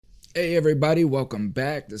Hey everybody, welcome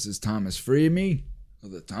back. This is Thomas Freeme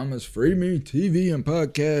of the Thomas Freeme TV and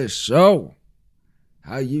Podcast Show.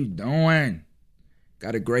 How you doing?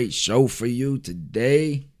 Got a great show for you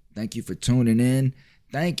today. Thank you for tuning in.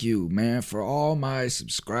 Thank you, man, for all my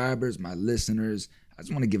subscribers, my listeners. I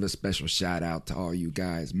just want to give a special shout out to all you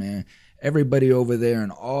guys, man. Everybody over there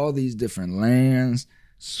in all these different lands,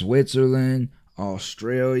 Switzerland,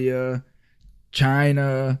 Australia,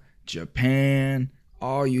 China, Japan,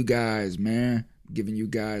 all you guys, man. Giving you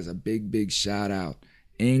guys a big shout out.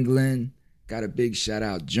 England, got a big shout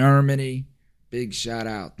out. Germany, big shout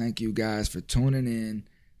out. Thank you guys for tuning in.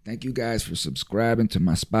 Thank you guys for subscribing to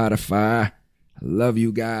my Spotify. I love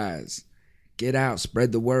you guys. Get out,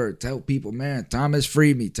 spread the word. Tell people, man, Thomas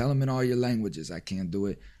Freeme. Tell them in all your languages. I can't do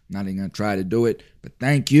it. I'm not even going to try to do it, but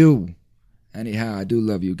thank you. Anyhow, I do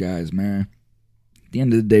love you guys, man. At the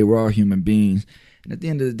end of the day, we're all human beings. And at the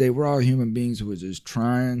end of the day, we're all human beings who are just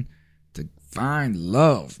trying to find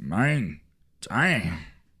love, man. Dang.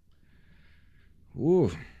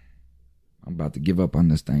 Ooh. I'm about to give up on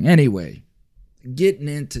this thing. Anyway, getting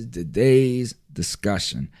into today's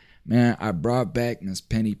discussion. Man, I brought back Miss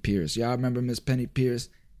Penny Pierce. Y'all remember Miss Penny Pierce?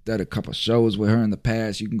 Did a couple shows with her in the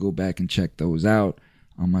past. You can go back and check those out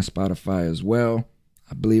on my Spotify as well.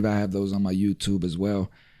 I believe I have those on my YouTube as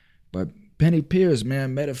well. But Penny Pierce,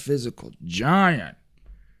 man, metaphysical giant,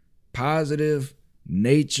 positive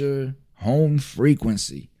nature, home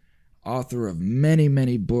frequency, author of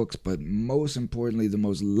many books, but most importantly, the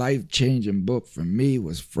most life-changing book for me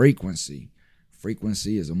was Frequency.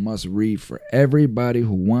 Frequency is a must-read for everybody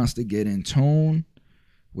who wants to get in tune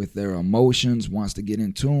with their emotions, wants to get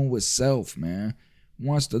in tune with self, man,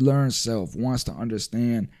 wants to learn self, wants to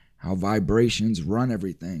understand how vibrations run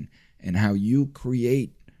everything and how you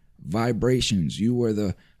create vibrations. You are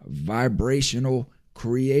the vibrational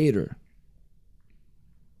creator.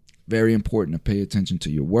 Very important to pay attention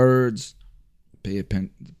to your words, pay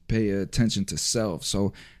attention to self.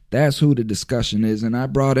 So that's who the discussion is. And I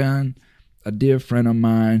brought in a dear friend of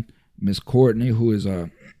mine, Miss Courtney, who is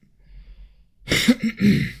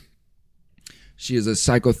she is a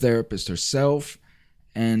psychotherapist herself.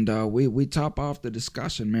 And we top off the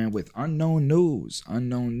discussion, man, with unknown news.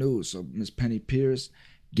 So Miss Penny Pierce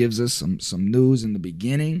gives us some news in the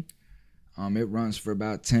beginning. It runs for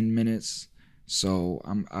about 10 minutes. So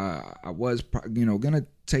I was gonna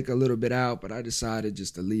take a little bit out, but I decided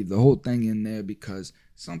just to leave the whole thing in there because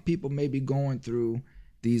some people may be going through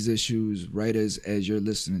these issues right as you're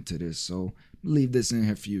listening to this. So leave this in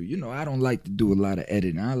here for you. You know, I don't like to do a lot of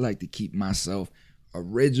editing. I like to keep myself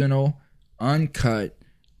original, uncut,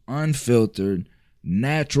 unfiltered,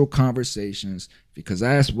 natural conversations because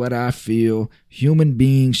that's what I feel human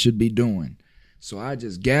beings should be doing. So I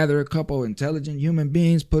just gather a couple intelligent human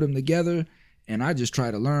beings, put them together, and I just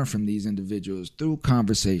try to learn from these individuals through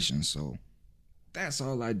conversation. So that's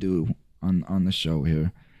all I do on the show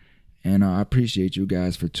here. And I appreciate you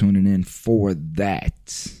guys for tuning in for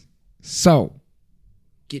that. So,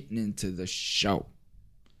 getting into the show.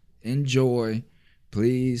 Enjoy.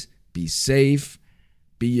 Please be safe.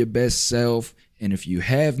 Be your best self. And if you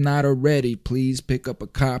have not already, please pick up a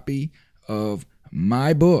copy of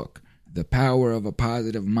my book, The Power of a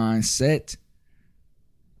Positive Mindset.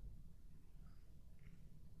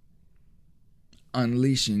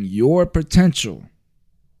 Unleashing your potential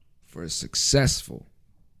for a successful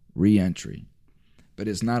re-entry. But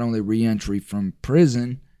it's not only re-entry from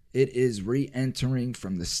prison, it is re-entering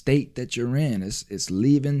from the state that you're in. It's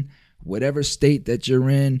leaving whatever state that you're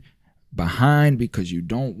in behind because you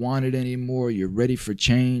don't want it anymore. You're ready for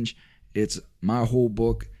change. It's my whole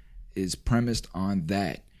book is premised on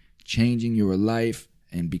that, changing your life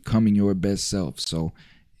and becoming your best self. So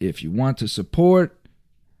if you want to support,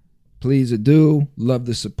 please do. Love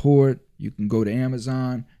the support. You can go to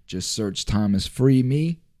Amazon, just search Thomas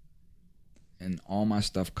Freeme, and all my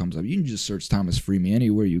stuff comes up. You can just search Thomas Freeme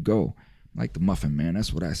anywhere you go. Like the Muffin Man.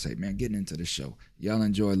 That's what I say, man. Getting into the show. Y'all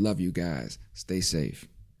enjoy. Love you guys. Stay safe.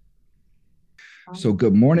 So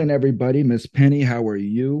good morning, everybody. Miss Penny, how are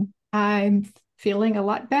you? I'm feeling a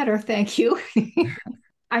lot better, thank you.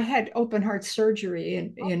 I had open heart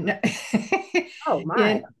surgery Oh my.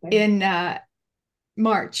 in Okay. in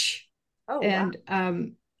March, Oh wow.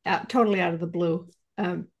 and totally out of the blue,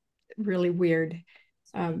 really weird.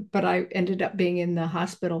 But I ended up being in the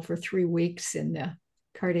hospital for 3 weeks in the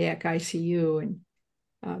cardiac ICU, and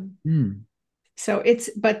um, Hmm. so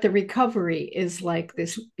but the recovery is like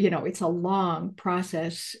this. It's a long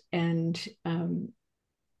process, and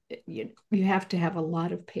you have to have a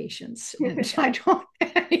lot of patience, and I don't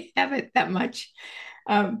have it that much.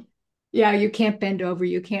 Um, Yeah, you can't bend over,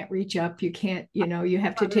 you can't reach up, you can't, you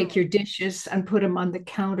have to take your dishes and put them on the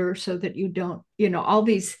counter so that you don't, all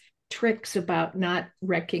these tricks about not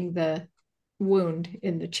wrecking the wound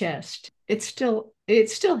in the chest. It's still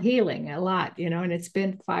healing a lot, and it's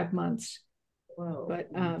been 5 months. Whoa. But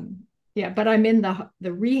yeah, but I'm in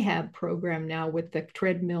the rehab program now with the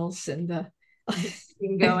treadmills and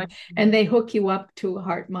Going. and they hook you up to a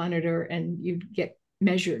heart monitor and you get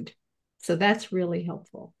measured. So that's really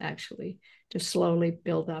helpful, actually, to slowly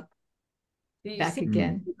build up You back seem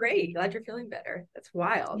again. great. Glad you're feeling better. That's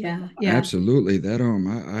wild. Yeah, yeah. Absolutely. That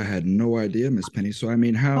I had no idea, Miss Penny. So I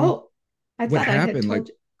mean, Oh, I what thought I had happened? Like,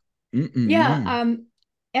 told you. Yeah, no.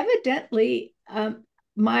 evidently,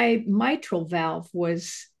 my mitral valve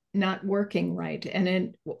was not working right. And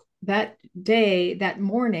then that day, that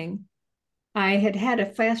morning, I had had a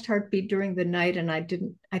fast heartbeat during the night and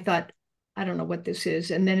I thought, I don't know what this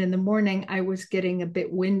is. And then in the morning, I was getting a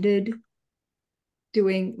bit winded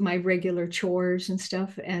doing my regular chores and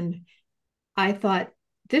stuff. And I thought,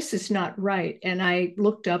 this is not right. And I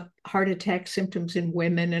looked up heart attack symptoms in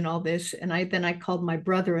women and all this. And then I called my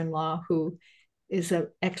brother-in-law, who is an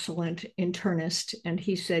excellent internist, and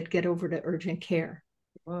he said, get over to urgent care.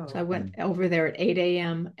 Whoa. So I went over there at 8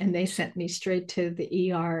 a.m. and they sent me straight to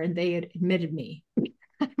the ER and they had admitted me.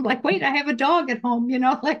 I'm like, wait, I have a dog at home,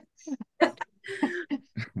 like,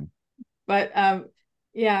 but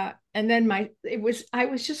yeah. And then I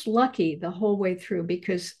was just lucky the whole way through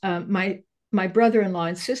because my brother-in-law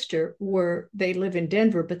and sister they live in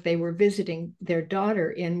Denver, but they were visiting their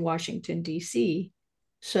daughter in Washington, D.C.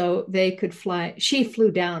 So they could fly. She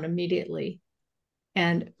flew down immediately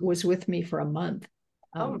and was with me for a month.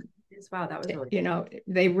 Oh, wow, that was really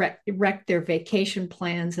they wrecked their vacation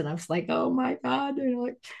plans, and I was like, oh my God,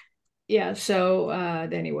 like, yeah. So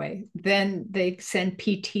anyway, then they send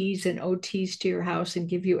PTs and OTs to your house and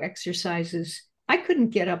give you exercises. I couldn't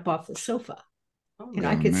get up off the sofa. Oh,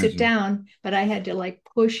 I could sit down, but I had to like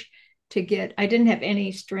push to get. I didn't have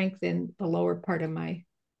any strength in the lower part of my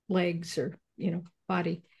legs or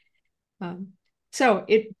body. So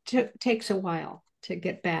it takes a while to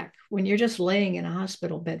get back when you're just laying in a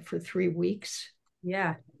hospital bed for 3 weeks.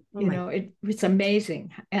 Yeah. It's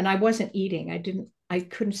amazing. And I wasn't eating. I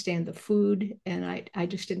couldn't stand the food and I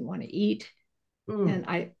just didn't want to eat.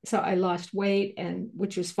 And so I lost weight,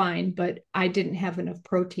 which was fine, but I didn't have enough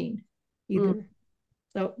protein either.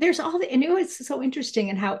 So there's and it's so interesting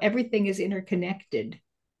and how everything is interconnected.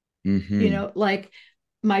 Like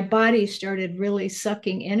my body started really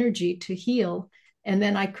sucking energy to heal. And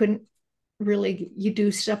then I couldn't really, you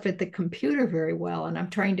do stuff at the computer very well. And I'm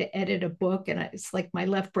trying to edit a book and it's like my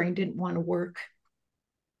left brain didn't want to work.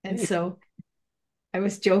 And so I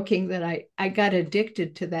was joking that I got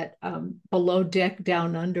addicted to that Below Deck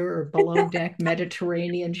Down Under or Below Deck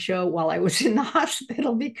Mediterranean show while I was in the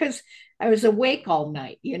hospital because I was awake all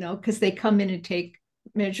night, because they come in and take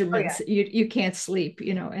measurements. Oh, yeah. You can't sleep,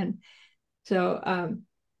 and so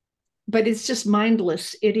but it's just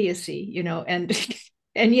mindless idiocy, and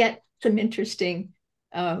and yet some interesting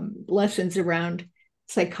lessons around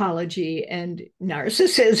psychology and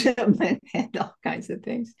narcissism and all kinds of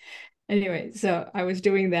things. Anyway, so I was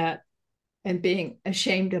doing that and being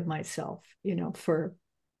ashamed of myself, for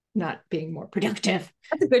not being more productive.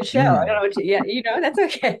 That's a good show. I don't know what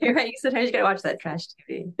that's okay. Right? Sometimes you gotta watch that trash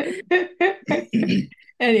TV.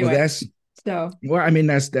 Anyway, well, I mean,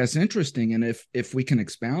 that's interesting. And if we can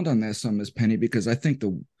expound on that some, Miss Penny, because I think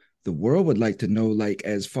the world would like to know, like,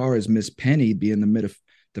 as far as Miss Penny being the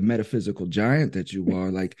metaphysical giant that you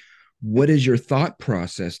are, like, what is your thought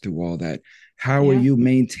process through all that? How are you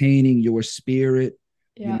maintaining your spirit,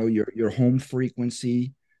 your home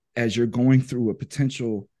frequency as you're going through a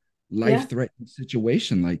potential life-threatening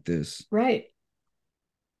situation like this? Right.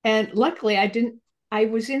 And luckily I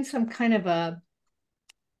was in some kind of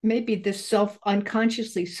maybe this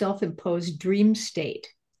unconsciously self-imposed dream state.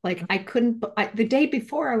 Like the day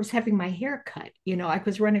before I was having my hair cut, I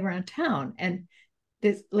was running around town and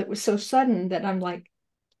it was so sudden that I'm like,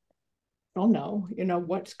 oh no,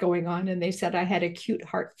 what's going on? And they said I had acute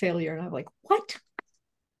heart failure. And I'm like, what?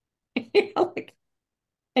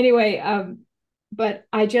 Anyway, but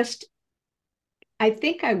I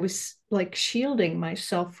think I was like shielding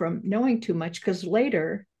myself from knowing too much because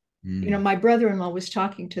later, my brother-in-law was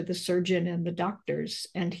talking to the surgeon and the doctors,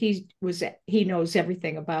 and he knows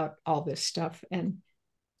everything about all this stuff. And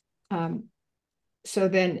so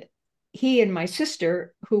then he and my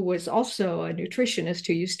sister, who was also a nutritionist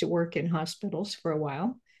who used to work in hospitals for a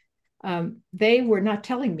while, they were not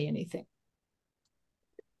telling me anything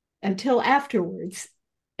until afterwards.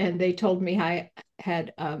 And they told me I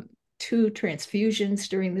had 2 transfusions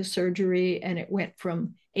during the surgery, and it went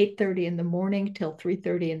from 8:30 in the morning till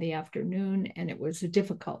 3:30 in the afternoon, and it was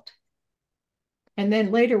difficult. And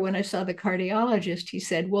then later, when I saw the cardiologist, he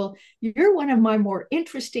said, "Well, you're one of my more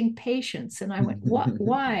interesting patients." And I went, "What?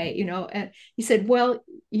 Why?" And he said, "Well,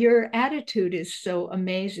 your attitude is so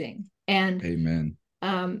amazing, Amen.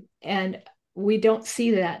 And we don't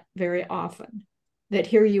see that very often. That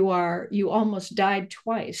here you are, you almost died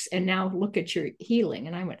twice, and now look at your healing."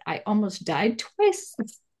 And I went, "I almost died twice?"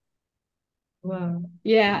 Wow.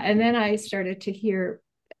 Yeah. And then I started to hear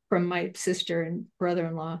from my sister and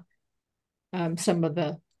brother-in-law some of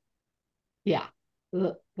the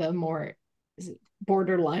more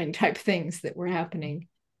borderline type things that were happening.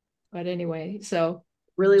 But anyway, so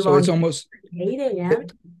Really So long. it's almost 8 a.m.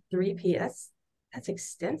 to 3 p.m. That's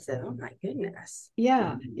extensive. Oh my goodness.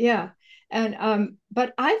 yeah. And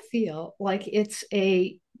but I feel like it's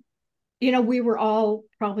we were all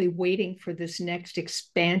probably waiting for this next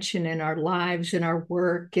expansion in our lives and our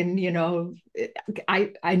work. And,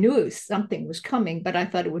 I knew something was coming, but I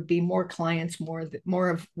thought it would be more clients, more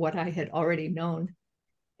of what I had already known.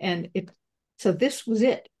 So this was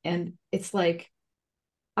it. And it's like,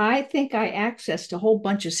 I think I accessed a whole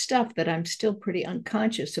bunch of stuff that I'm still pretty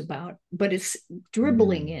unconscious about, but it's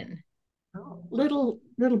dribbling in Oh. little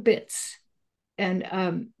bits.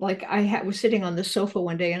 And like was sitting on the sofa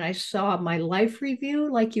one day and I saw my life review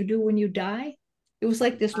like you do when you die. It was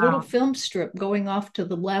like this little Wow. film strip going off to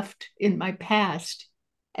the left in my past.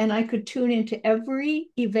 And I could tune into every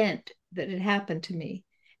event that had happened to me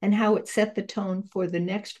and how it set the tone for the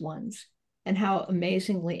next ones and how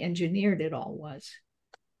amazingly engineered it all was.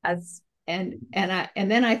 That's And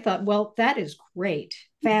then I thought, well, that is great,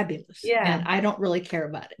 fabulous. Yeah. And I don't really care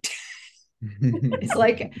about it. It's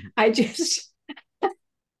like I just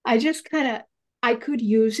kind of, I could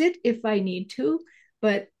use it if I need to,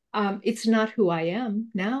 but it's not who I am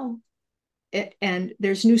now. And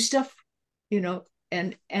there's new stuff, you know,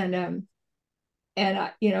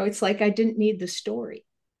 it's like I didn't need the story,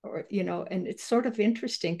 and it's sort of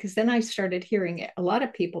interesting because then I started hearing a lot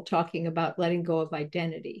of people talking about letting go of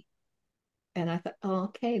identity. And I thought, oh,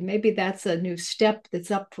 okay, maybe that's a new step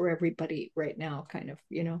that's up for everybody right now, kind of,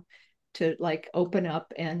 to like open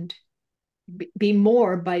up and be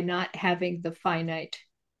more by not having the finite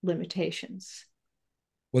limitations.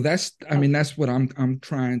 Well, that's what I'm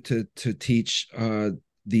trying to teach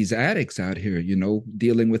these addicts out here,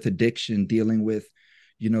 dealing with addiction, dealing with,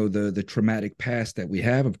 the traumatic past that we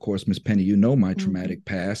have. Of course, Miss Penny, my traumatic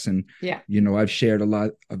past. And, Yeah. I've shared a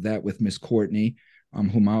lot of that with Miss Courtney,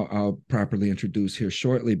 whom I'll properly introduce here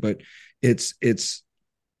shortly. But it's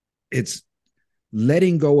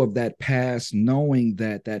letting go of that past, knowing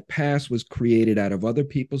that that past was created out of other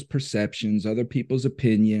people's perceptions, other people's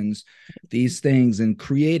opinions, these things, and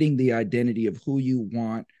creating the identity of who you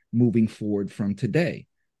want moving forward from today.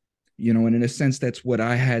 And in a sense, that's what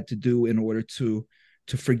I had to do in order to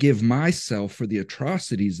forgive myself for the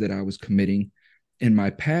atrocities that I was committing in my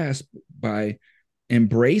past by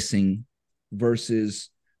embracing versus,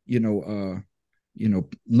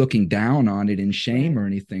 looking down on it in shame or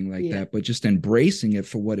anything like that, but just embracing it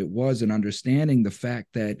for what it was and understanding the fact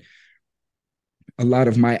that a lot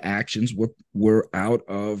of my actions were out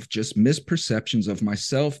of just misperceptions of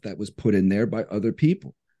myself that was put in there by other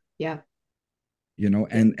people. Yeah.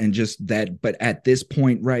 And just that, but at this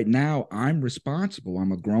point right now, I'm responsible.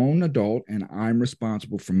 I'm a grown adult and I'm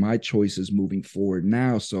responsible for my choices moving forward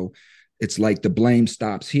now. So it's like the blame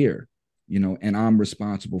stops here, and I'm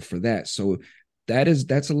responsible for that. So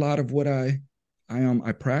that's a lot of what I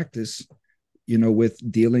practice,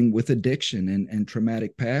 with dealing with addiction and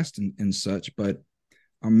traumatic past and such. But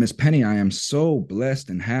Miss Penny, I am so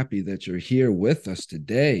blessed and happy that you're here with us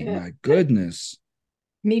today. Yeah. My goodness.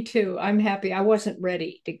 Me too. I'm happy. I wasn't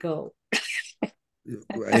ready to go.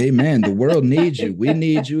 Amen. The world needs you. We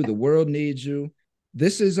need you. The world needs you.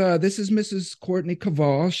 This is Mrs. Courtney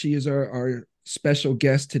Cavall. She is our special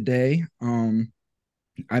guest today.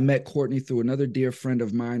 I met Courtney through another dear friend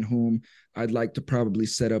of mine whom I'd like to probably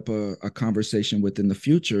set up a conversation with in the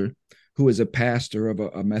future, who is a pastor of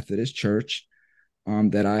a Methodist church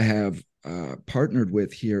that I have partnered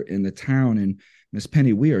with here in the town. And Miss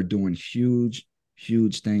Penny, we are doing huge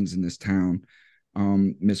things in this town.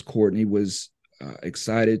 Miss Courtney was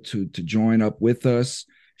excited to join up with us.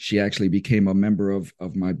 She actually became a member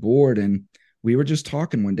of my board, and we were just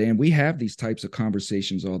talking one day, and we have these types of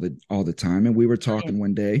conversations all the time. And we were talking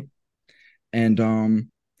one day, and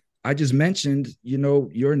I just mentioned,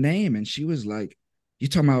 your name, and she was like, "You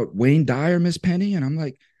talking about Wayne Dyer, Miss Penny?" And I'm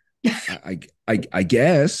like, I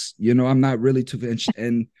guess, I'm not really too.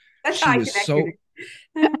 And That's she how I was so.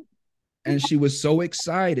 and she was so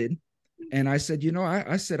excited. And I said,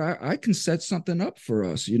 I said, I can set something up for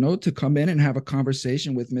us, to come in and have a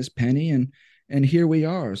conversation with Miss Penny. And here we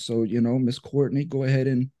are. So, Miss Courtney, go ahead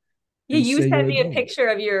Yeah, and you say sent your me a advice. picture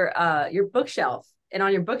of your bookshelf. And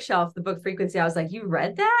on your bookshelf, the book Frequency, I was like, you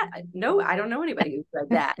read that? No, I don't know anybody who's read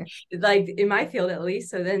that. Like in my field at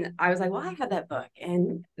least. So then I was like, well, I have that book.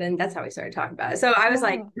 And then that's how we started talking about it. So I was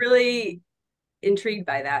like Oh, really intrigued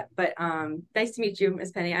by that. But nice to meet you,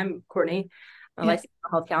 Miss Penny. I'm Courtney. I'm a yeah. licensed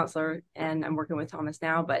health counselor and I'm working with Thomas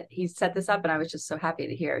now, but he set this up and I was just so happy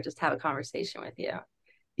to hear, just have a conversation with you.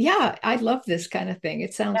 Yeah, I love this kind of thing.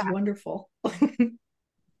 It sounds Yeah. wonderful.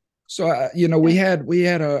 So, we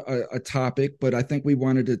had a topic, but I think we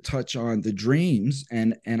wanted to touch on the dreams,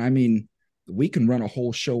 and I mean, we can run a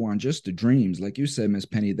whole show on just the dreams, like you said, Miss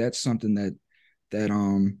Penny. That's something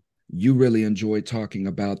that you really enjoy talking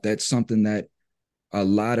about. That's something that a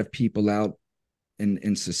lot of people out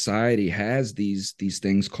in society has these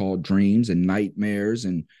things called dreams and nightmares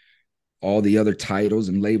and all the other titles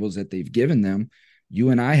and labels that they've given them.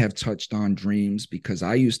 You and I have touched on dreams because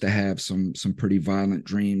I used to have some pretty violent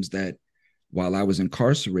dreams that while I was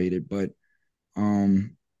incarcerated. But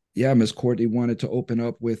yeah, Miss Courtney wanted to open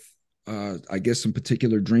up with I guess some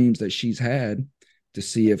particular dreams that she's had to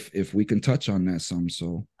see if we can touch on that some.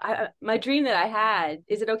 So My dream that I had,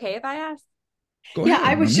 is it okay if I ask? go Yeah, ahead,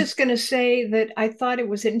 I was honey. just going to say that I thought it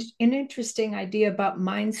was an interesting idea about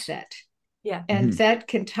mindset. Yeah. And Mm-hmm. that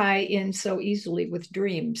can tie in so easily with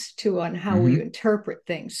dreams too, on how we Mm-hmm. interpret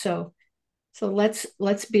things. So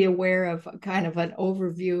let's be aware of kind of an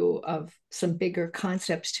overview of some bigger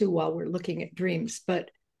concepts too while we're looking at dreams. But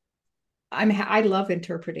I love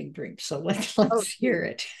interpreting dreams, so Oh, let's hear shoot.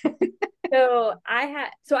 it. So I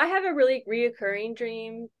have a really reoccurring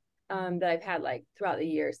dream that I've had like throughout the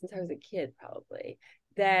years since I was a kid, probably,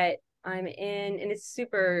 that I'm in, and it's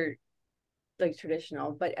super like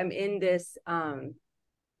traditional, but I'm in this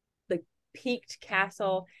like peaked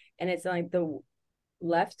castle, and it's like the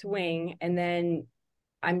left wing, and then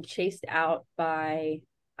I'm chased out by,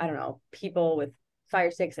 I don't know, people with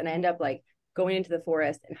fire sticks, and I end up like going into the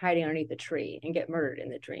forest and hiding underneath the tree and get murdered in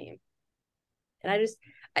the dream. And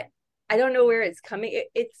I, I don't know where it's coming.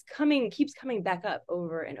 It's coming, keeps coming back up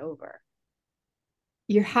over and over.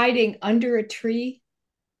 You're hiding under a tree,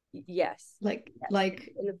 Yes, yes,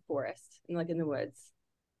 like in the forest and like in the woods,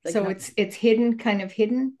 like so not. it's hidden, kind of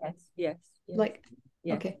hidden. Yes, yes, yes, Like,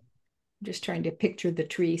 yes. okay, I'm just trying to picture the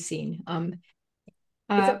tree scene. It's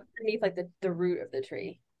Uh, underneath like the root of the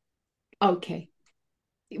tree. okay.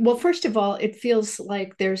 Well, first of all, it feels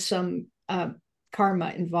like there's some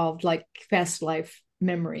karma involved, like past life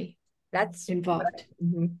memory That's involved.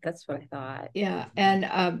 that's what I thought. Yeah,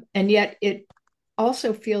 and yet it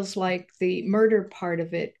also feels like the murder part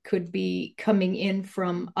of it could be coming in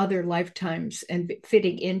from other lifetimes and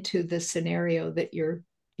fitting into the scenario that you're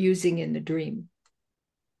using in the dream.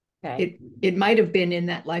 Okay. It might have been in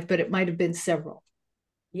that life, but it might have been several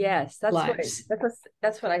Yes, lives.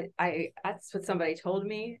 that's what I that's what somebody told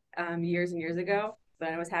me years and years ago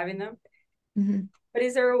when I was having them. Mhm. But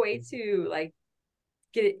is there a way to like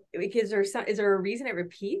get it? Like, is there a reason it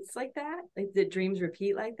repeats like that? Like the dreams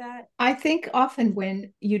repeat like that? I think often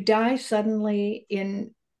when you die suddenly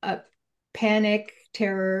in a panic,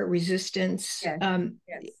 terror, resistance, Yes,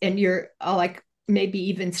 yes. and you're like maybe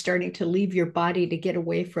even starting to leave your body to get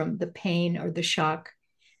away from the pain or the shock,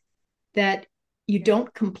 that you Yeah.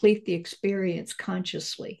 don't complete the experience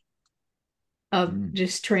consciously of Mm-hmm.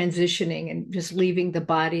 just transitioning and just leaving the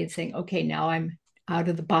body and saying, okay, now I'm out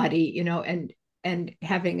of the body, and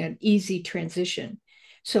having an easy transition.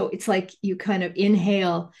 So it's like you kind of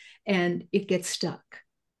inhale and it gets stuck.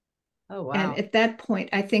 Oh And wow. at that point,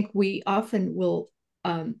 I think we often will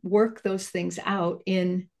work those things out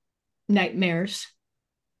in nightmares,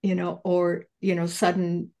 or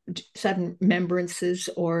sudden remembrances,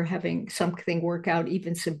 or having something work out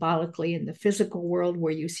even symbolically in the physical world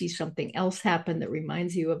where you see something else happen that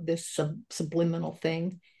reminds you of this subliminal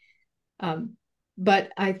thing.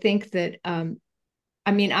 But I think that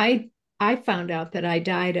I mean I found out that I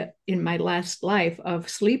died in my last life of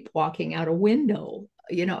sleepwalking out a window,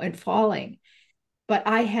 and falling. But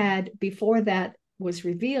I had, before that was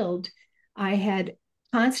revealed, I had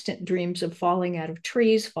constant dreams of falling out of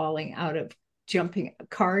trees, falling out of jumping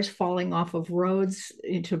cars, falling off of roads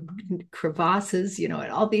into crevasses, and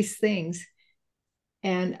all these things.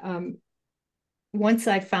 And once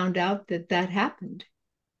I found out that that happened,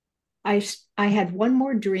 I had one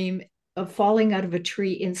more dream of falling out of a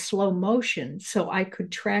tree in slow motion so I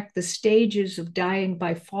could track the stages of dying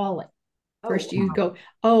by falling. Oh First you wow. go,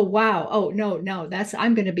 oh wow, oh no, that's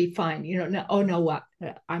I'm going to be fine, no, oh no, what,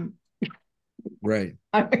 I'm Right.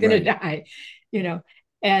 I'm going to Right. die, you know.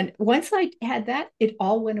 And once I had that, it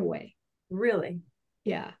all went away. Really?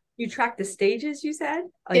 Yeah. You track the stages, you said?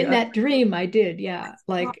 Like, In that dream, I did. Yeah.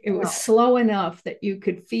 Like it was wow. slow enough that you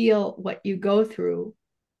could feel what you go through,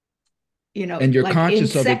 And you're like in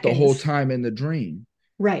conscious of it the whole seconds. time in the dream.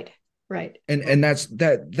 Right. Right. And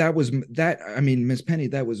that was that. I mean, Miss Penny,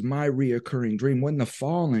 that was my reoccurring dream. Wasn't the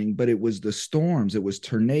falling, but it was the storms, it was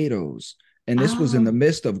tornadoes. And this was in the Oh.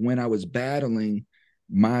 midst of when I was battling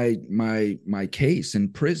my case in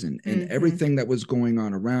prison, and Mm-hmm. everything that was going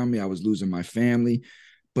on around me. I was losing my family.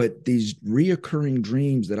 But these reoccurring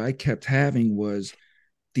dreams that I kept having was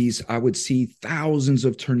these, I would see thousands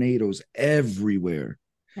of tornadoes everywhere.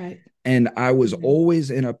 Right. And I was Mm-hmm.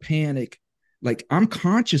 always in a panic. Like, I'm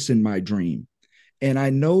conscious in my dream, and I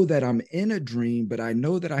know that I'm in a dream, but I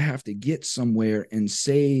know that I have to get somewhere and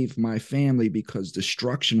save my family because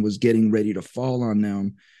destruction was getting ready to fall on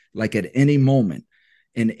them, like at any moment.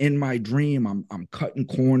 And in my dream, I'm cutting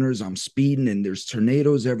corners, I'm speeding, and there's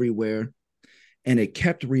tornadoes everywhere. And it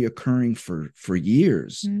kept reoccurring for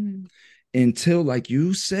years, Mm-hmm. until, like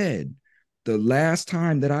you said, the last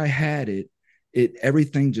time that I had it,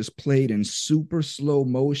 everything just played in super slow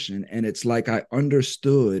motion. And it's like I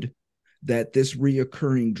understood that this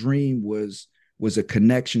reoccurring dream was a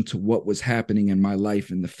connection to what was happening in my life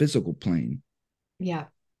in the physical plane. Yeah.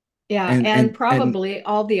 Yeah. And And and probably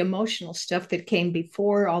all the emotional stuff that came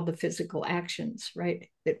before all the physical actions, right?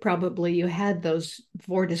 That probably you had those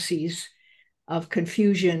vortices of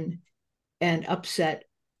confusion and upset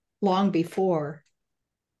long before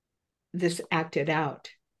this acted out,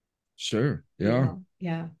 sure, yeah.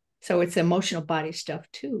 Yeah. So it's emotional body stuff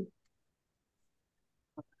too.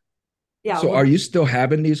 Yeah. So Well, are you still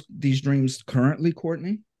having these dreams currently,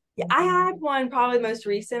 Courtney? yeah, I had one probably most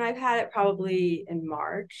recent. I've had it probably in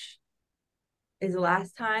March is the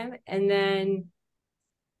last time. And then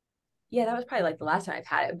yeah, that was probably like the last time I've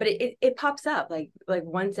had it. But it pops up like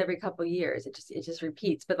once every couple of years. It just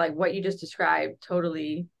repeats. But like what you just described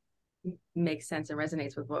totally makes sense and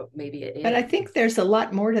resonates with what maybe it But I is. think there's a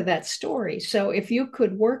lot more to that story. So if you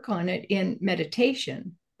could work on it in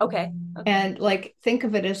meditation Okay. Okay. and like think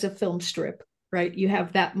of it as a film strip, right? You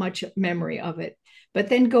have that much memory of it, but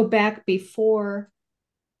then go back before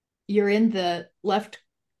you're in the left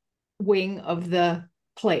wing of the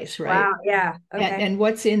place, right? Wow. Yeah. Okay. And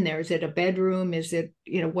what's in there? Is it a bedroom? Is it,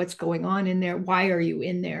 what's going on in there? Why are you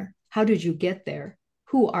in there? How did you get there?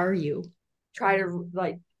 Who are you? Try to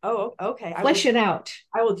like, oh, okay. Flesh it out.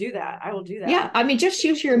 I will do that. I will do that. Yeah, I mean, just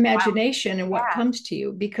use your Wow. imagination and what Yeah. comes to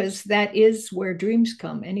you because that is where dreams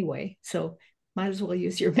come anyway. So might as well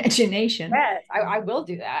use your imagination. Yes, I will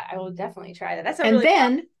do that. I will definitely try that. That's a And really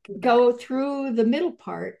then feedback. go through the middle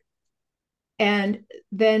part and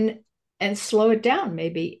then and slow it down.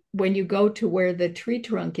 Maybe when you go to where the tree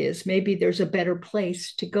trunk is, maybe there's a better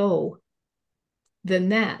place to go than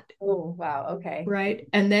that, Oh, wow. Okay. right?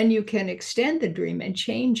 And then you can extend the dream and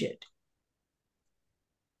change it.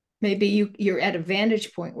 Maybe you're at a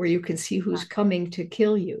vantage point where you can see who's coming to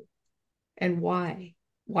kill you and why.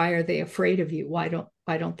 Why are they afraid of you? Why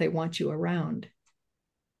don't they want you around?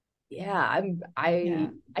 Yeah, I Yeah.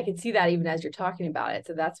 I can see that even as you're talking about it.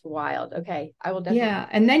 So that's wild. Okay. I will definitely. Yeah.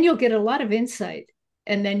 And then you'll get a lot of insight.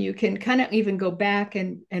 And then you can kind of even go back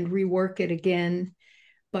and rework it again,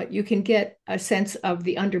 but you can get a sense of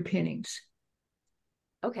the underpinnings.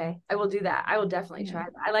 Okay. I will do that. I will definitely Yeah. try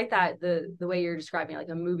that. I like that the way you're describing like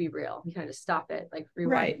a movie reel. You kind of just stop it, like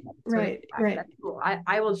rewind Right. it, sort of Right. back. Right. That's cool.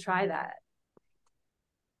 I will try that.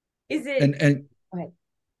 Is it And go ahead.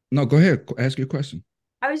 no, go ahead. Ask your question.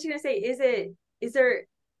 I was just gonna say, is there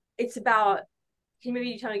it's about can maybe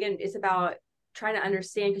you tell me again, it's about trying to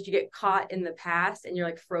understand because you get caught in the past and you're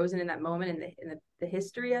like frozen in that moment in the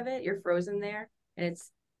history of it. You're frozen there and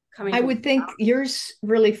it's coming I to would think yours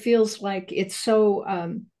really feels like it's so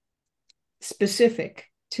specific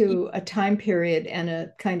to a time period and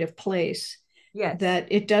a kind of place yes. that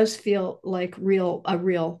it does feel like a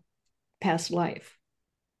real past life.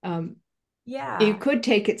 Um, you Yeah. could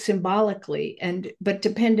take it symbolically, but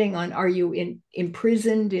depending on are you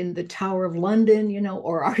imprisoned in the Tower of London,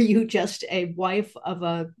 or are you just a wife of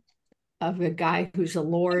a guy who's a It's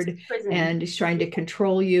lord prison. and is trying to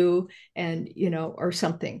control you and or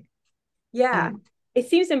something. Yeah. Um, It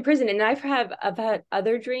seems in prison. And I've had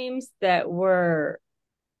other dreams that were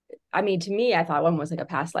I mean, to me, I thought one was like a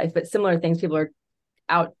past life, but similar things. People are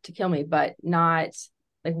out to kill me, but not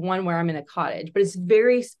like one where I'm in a cottage. But it's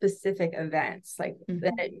very specific events. Like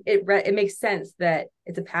that, mhm. it makes sense that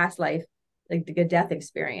it's a past life, like a death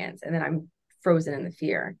experience, and then I'm frozen in the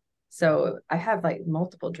fear. So I have like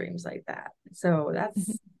multiple dreams like that. So that's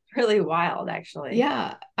Mhm. really wild, actually.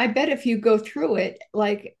 Yeah, I bet if you go through it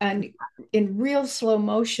like in real slow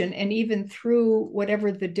motion and even through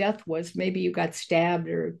whatever the death was, maybe you got stabbed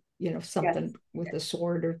or Yes. something with Yes. a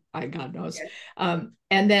sword or I God knows. Yes.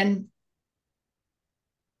 And then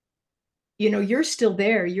you're still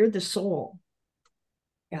there, you're the soul.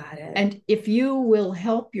 Got it. And if you will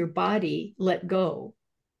help your body let go,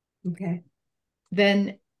 Okay.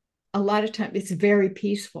 then a lot of times it's very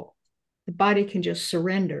peaceful. The body can just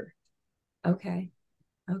surrender Okay.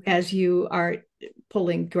 Okay. as you are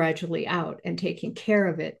pulling gradually out and taking care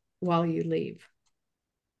of it while you leave.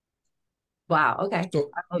 Wow. Okay.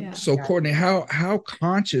 So Yeah. so Courtney, how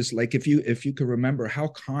conscious, like if you could remember, how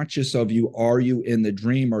conscious of you are you in the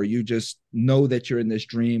dream, or you just know that you're in this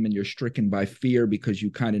dream and you're stricken by fear because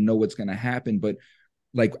you kind of know what's going to happen, but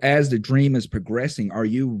like as the dream is progressing, are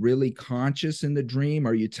you really conscious in the dream?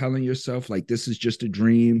 Are you telling yourself like this is just a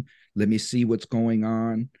dream? Let me see what's going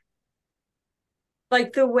on.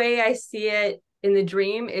 Like the way I see it in the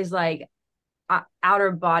dream is like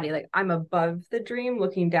outer body, like I'm above the dream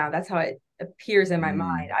looking down. That's how it appears in my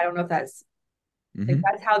mind. Mm. I don't know if that's like Mm-hmm.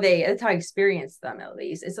 that's how I experience them at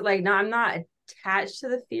least. It's like no, I'm not attached to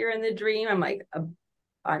the fear in the dream. I'm like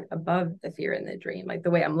above the fear in the dream, like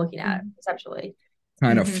the way I'm looking at it Mhm. conceptually.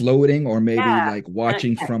 Kind of Mhm. floating, or maybe Yeah. like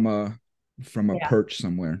watching Yeah. from a Yeah. perch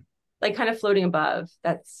somewhere. Like kind of floating above.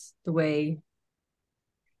 That's the way.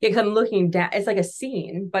 Yeah, because I'm looking down. It's like a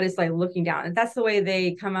scene, but it's like looking down. And that's the way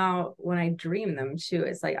they come out when I dream them too.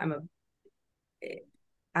 It's like I'm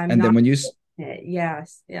And then not. when you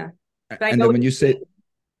Yes, yeah. But I and know then what when you you mean. say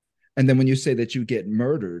and then when you say that you get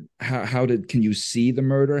murdered, how did can you see the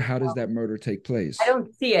murder? How does that murder take I place?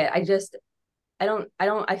 don't see it. Like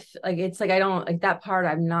it's like I don't like that part.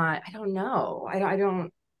 I'm not. I don't know. I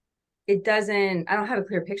don't. It doesn't. I don't have a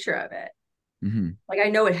clear picture of it. Mm-hmm. Like I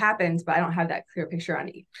know it happens, but I don't have that clear picture on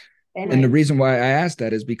it. And the And reason why I asked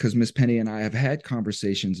that is because Miss Penny and I have had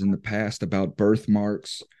conversations in the past about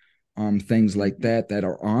birthmarks, things like Mhm. that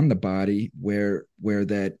are on the body where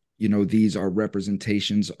that these are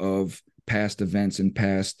representations of past events and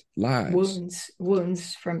past lives.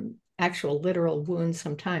 Wounds from actual literal wounds.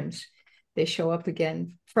 Sometimes they show up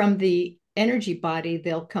again from the energy body.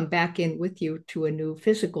 They'll come back in with you to a new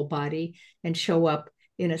physical body and show up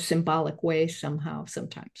in a symbolic way somehow.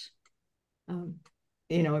 Sometimes, um,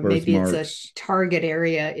 maybe it's a Birthmarks. target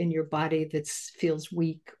area in your body that feels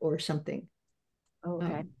weak or something. okay.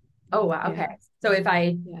 Um, Oh wow. Okay. yeah, So if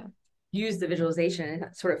I yeah. use the visualization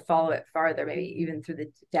and sort of follow it farther, maybe even through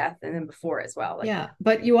the death and then before as well. Like Yeah,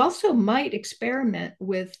 but you also might experiment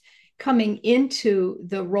with coming into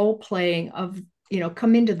the role playing of,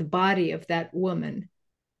 come into the body of that woman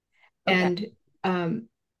okay. and um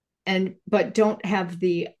but don't have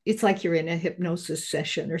it's like you're in a hypnosis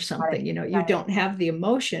session or Got something, it. you Got it. don't have the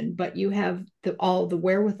emotion, but you have all the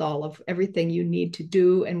wherewithal of everything you need to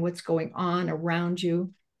do and what's going on around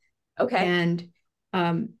you, Okay. and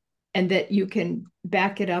um and that you can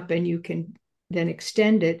back it up and you can then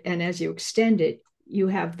extend it, and as you extend it you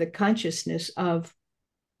have the consciousness of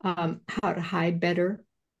how to hide better,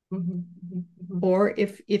 Mhm, mhm, mhm. or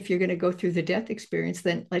if you're going to go through the death experience,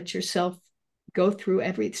 then let yourself go through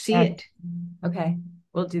see Yeah. it. Okay.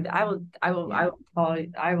 We'll do that. I Yeah, will follow.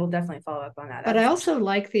 I will definitely follow up on that. but I That's also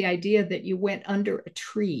like the idea that you went under a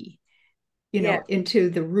tree, yeah. into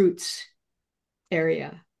the roots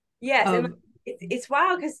area Yes. And of. it's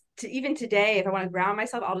wild because even today, if I want to ground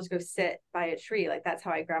myself, I'll just go sit by a tree. Like that's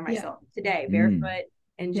how I ground Yeah, myself today, Mm. barefoot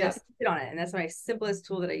and yeah, just sit on it. And that's my simplest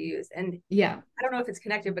tool that I use. And yeah. I don't know if it's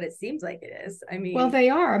connected, but it seems like it is. I Well, mean, they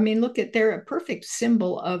are. I mean, look at, they're a perfect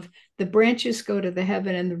symbol of the branches go to the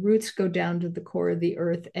heaven and the roots go down to the core of the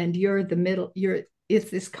earth, and you're the middle. It's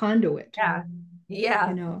this conduit, yeah. you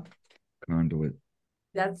Yeah. know, Conduit.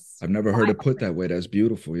 That's I've never heard it put that way. That's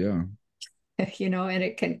beautiful. Yeah. and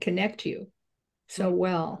it can connect you so wild.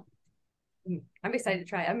 well. I'm excited to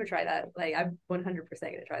try. I'm gonna try that. Like I'm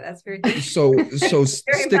 100% gonna try that. That's very thank So you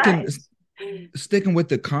very sticking much. sticking with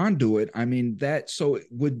the conduit, I mean that. So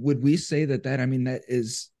would we say that I mean that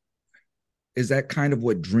is that kind of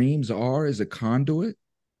what dreams are? Is a conduit?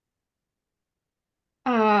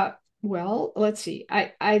 Uh, well, let's see.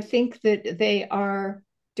 I think that they are,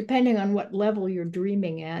 depending on what level you're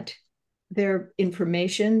dreaming at, their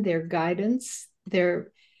information, their guidance,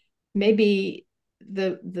 their maybe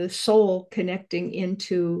the soul connecting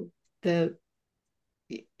into the,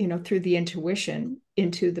 through the intuition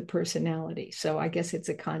into the personality. So I guess it's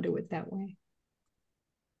a conduit that way.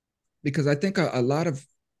 Because I think a lot of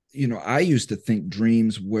I used to think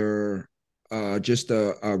dreams were just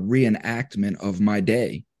a reenactment of my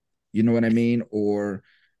day. You know what I mean? Or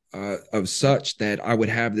of such that I would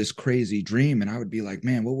have this crazy dream, and I would be like,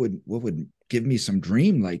 man, what would give me some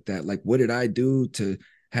dream like that? Like, what did I do to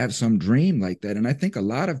have some dream like that? And I think a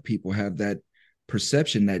lot of people have that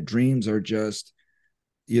perception that dreams are just,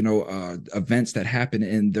 events that happen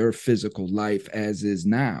in their physical life as is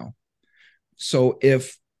now. So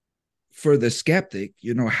if for the skeptic,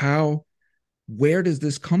 how where does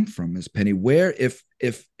this come from, Miss Penny? Where if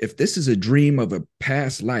this is a dream of a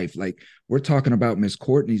past life, like we're talking about Miss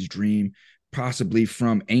Courtney's dream, possibly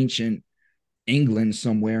from ancient England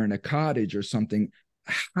somewhere in a cottage or something,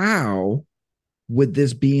 how would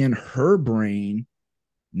this be in her brain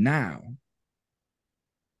now?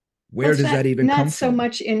 Well, Where it's does that even not come so from?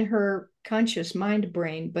 much in her conscious mind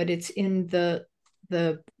brain, but it's in the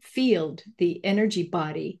field, the energy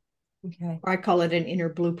body. Okay. Or I call it an inner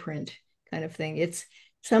blueprint kind of thing. It's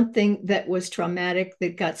something that was traumatic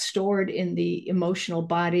that got stored in the emotional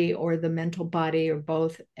body or the mental body or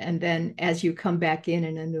both. And then as you come back in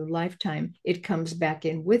a new lifetime, it comes back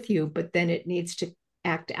in with you, but then it needs to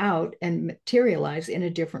act out and materialize in a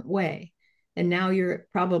different way. And now you're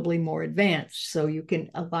probably more advanced, so you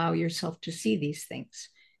can allow yourself to see these things.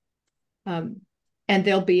 Um, and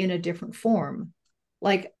they'll be in a different form.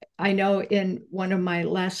 Like I know in one of my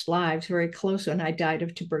last lives, very close one, I died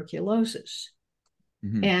of tuberculosis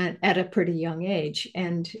Mm-hmm. and at a pretty young age.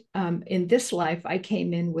 And in this life, I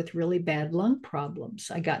came in with really bad lung problems.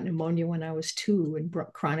 I got pneumonia when I was 2 and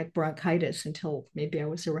chronic bronchitis until maybe I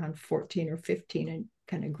was around 14 or 15 and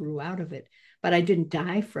kind of grew out of it. But I didn't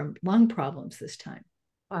die from lung problems this time.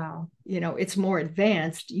 Wow. It's more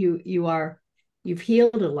advanced. You've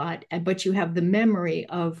healed a lot, but you have the memory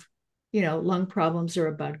of, lung problems are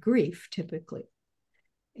about grief typically.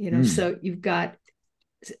 Mm. So you've got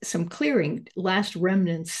some clearing, last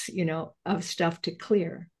remnants, of stuff to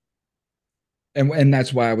clear. And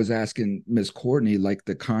that's why I was asking Miss Courtney, like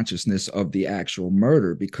the consciousness of the actual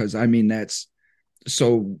murder, because I mean that's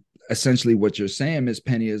so essentially what you're saying, Miss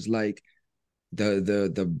Penny, is like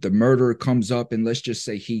the murderer comes up and let's just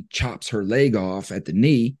say he chops her leg off at the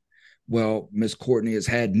knee. Well, Miss Courtney has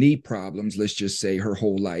had knee problems, let's just say her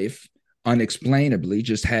whole life, unexplainably,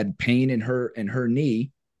 just had pain in her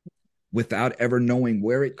knee without ever knowing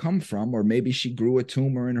where it come from, or maybe she grew a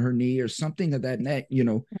tumor in her knee or something of that neck.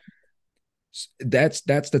 That's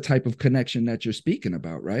the type of connection that you're speaking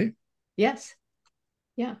about, right? Yes.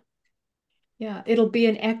 Yeah. Yeah. It'll be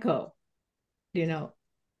an echo, you know.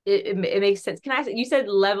 It makes sense. Can I ask, you said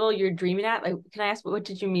level you're dreaming at? Like, can I ask what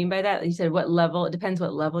did you mean by that? You said what level? It depends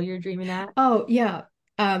what level you're dreaming at. Oh, yeah.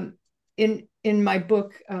 In my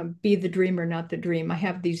book, Be the Dreamer, Not the Dream, I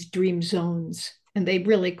have these dream zones, and they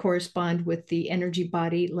really correspond with the energy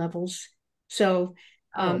body levels. So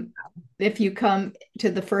Oh, if you come to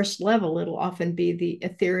the first level, it'll often be the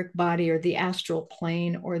etheric body or the astral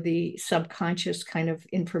plane or the subconscious kind of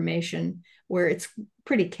information where it's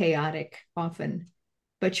pretty chaotic often,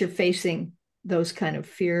 but you're facing those kind of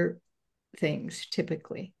fear things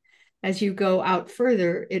typically. As you go out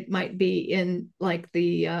further, it might be in like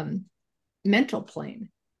the mental plane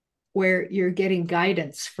where you're getting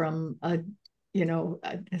guidance from an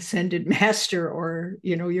ascended master or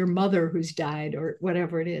your mother who's died or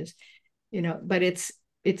whatever it is, but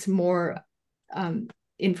it's more um,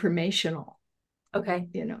 informational, okay.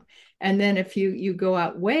 you know and then if you go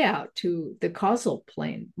out way out to the causal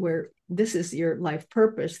plane where this is your life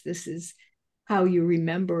purpose, this is how you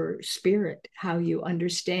remember spirit, how you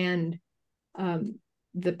understand um,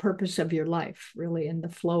 the purpose of your life really and the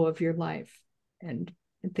flow of your life and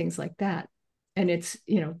things like that. And it's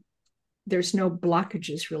there's no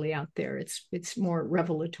blockages really out there. It's more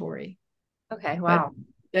revelatory. Okay. But Wow.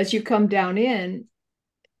 as you come down in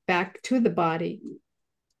back to the body,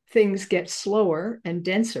 things get slower and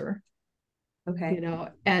denser, Okay.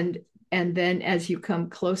 and then as you come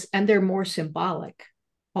close, and they're more symbolic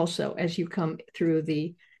also as you come through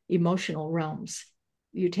the emotional realms,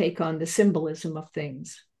 you take on the symbolism of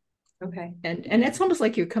things, Okay. and it's almost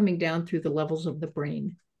like you're coming down through the levels of the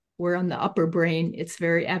brain, where on the upper brain it's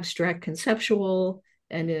very abstract conceptual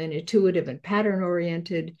and then intuitive and pattern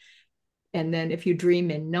oriented. And then if you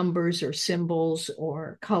dream in numbers or symbols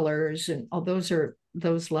or colors, and all those are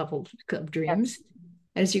those levels of dreams. Yes.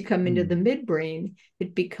 As you come into the Mm. midbrain,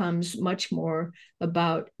 it becomes much more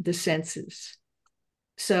about the senses.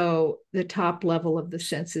 So the top level of the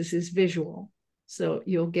senses is visual. So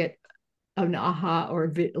you'll get an aha or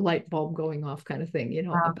a light bulb going off kind of thing,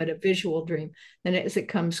 Wow. but a visual dream. And as it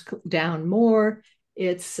comes down more,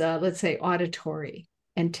 it's, let's say, auditory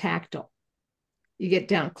and tactile. You get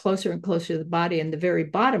down closer and closer to the body, and the very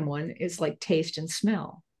bottom one is like taste and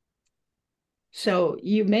smell. So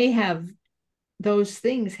you may have those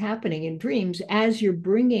things happening in dreams as you're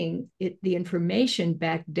bringing the information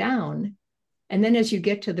back down. And then as you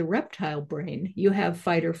get to the reptile brain, you have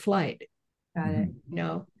fight or flight. Got it.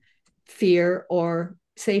 Fear or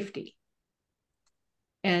safety.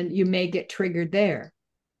 And you may get triggered there.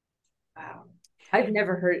 Wow. I've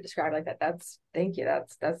never heard it described like that. Thank you.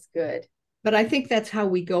 That's good. But I think that's how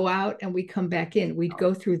we go out and we come back in. We'd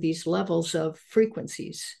go through these levels of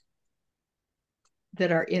frequencies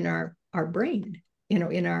that are in our brain,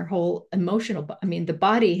 in our whole emotional. I mean, the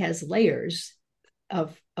body has layers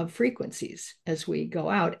of frequencies as we go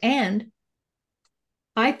out. And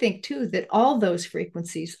I think too that all those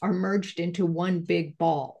frequencies are merged into one big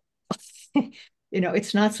ball.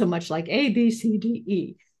 It's not so much like A, B, C, D,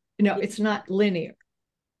 E. It's not linear.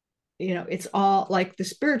 It's all like the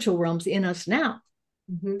spiritual realms in us now.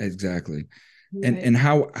 Exactly. Right. And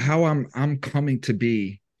how I'm coming to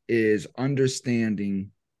be is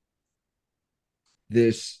understanding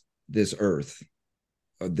this earth,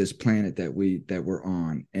 this planet that we're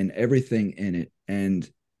on, and everything in it, and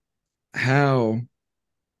how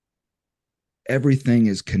everything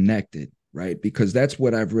is connected, right? Because that's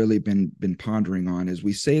what I've really been pondering on, is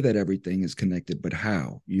we say that everything is connected, but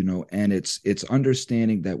how, and it's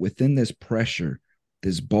understanding that within this pressure,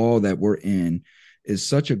 this ball that we're in is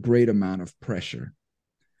such a great amount of pressure,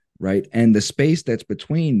 right? And the space that's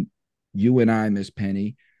between you and I, Miss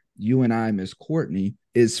Penny, you and I, Miss Courtney,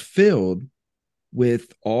 is filled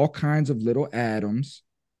with all kinds of little atoms,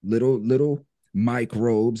 little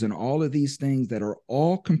microbes, and all of these things that are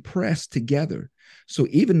all compressed together. So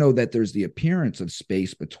even though that there's the appearance of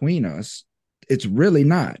space between us, it's really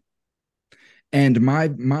not. And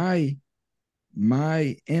my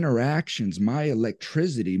interactions, my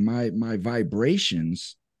electricity, my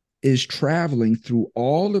vibrations is traveling through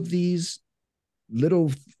all of these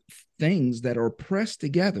little things that are pressed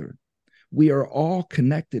together. We are all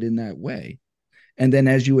connected in that way. And then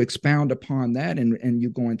as you expound upon that and you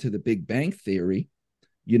go into the Big Bang Theory,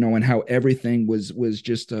 and how everything was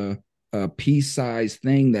just a pea-sized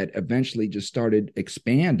thing that eventually just started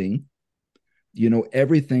expanding,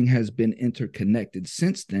 everything has been interconnected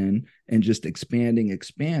since then and just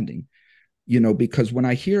expanding, because when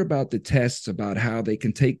I hear about the tests about how they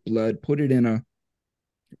can take blood, put it in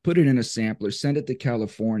a sampler, send it to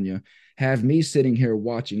California, have me sitting here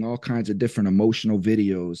watching all kinds of different emotional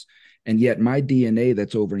videos, and yet my DNA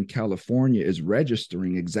that's over in California is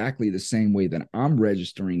registering exactly the same way that I'm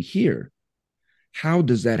registering here. How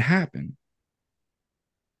does that happen?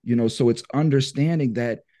 So it's understanding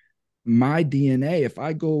that my DNA, if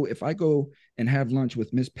I go and have lunch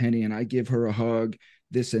with Miss Penny and I give her a hug,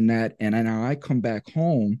 this and that, and now I come back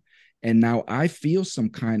home and now I feel some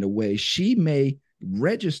kind of way, she may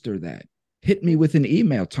register that. Hit me with an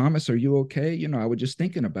email. Thomas, are you okay? I was just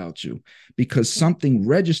thinking about you, because something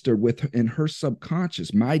registered in her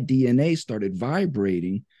subconscious. My DNA started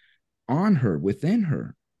vibrating on her, within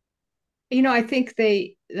her. I think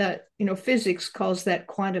physics calls that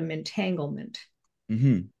quantum entanglement,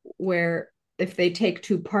 where if they take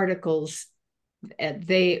two particles,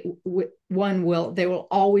 they will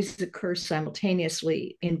always occur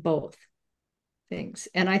simultaneously in both things.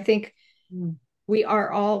 And I think we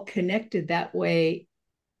are all connected that way,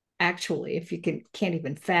 actually, if you can't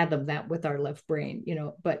even fathom that with our left brain,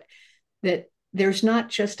 but that there's not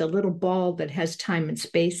just a little ball that has time and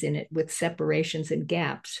space in it with separations and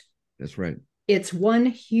gaps. That's right. It's one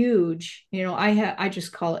huge, I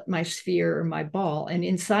just call it my sphere or my ball, and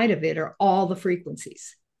inside of it are all the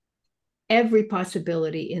frequencies, every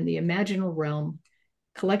possibility in the imaginal realm,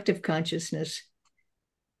 collective consciousness.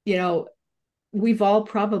 We've all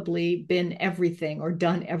probably been everything or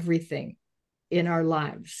done everything in our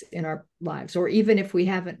lives, or even if we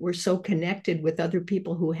haven't, we're so connected with other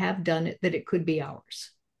people who have done it that it could be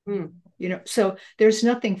ours. So there's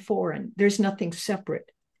nothing foreign, there's nothing separate,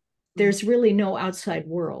 there's really no outside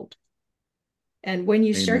world. And when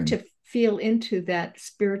you start to feel into that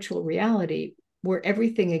spiritual reality where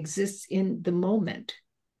everything exists in the moment,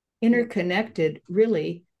 interconnected,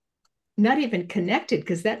 really not even connected,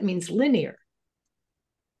 because that means linear.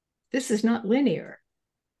 This is not linear.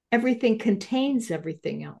 Everything contains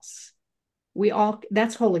everything else.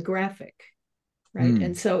 That's holographic, right?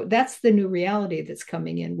 And so that's the new reality that's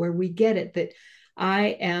coming in, where we get it, that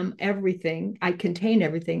I am everything, I contain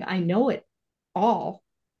everything, I know it all.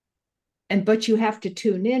 But you have to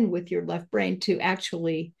tune in with your left brain to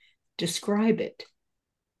actually describe it.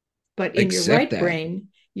 But in your right brain,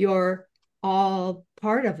 you're all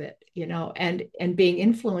part of it, and being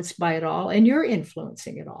influenced by it all, and you're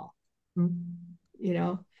influencing it all.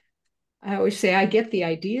 I always say I get the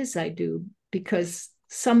ideas I do because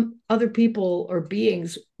some other people or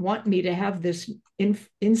beings want me to have this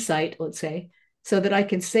insight, let's say, so that I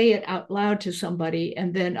can say it out loud to somebody,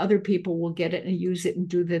 and then other people will get it and use it and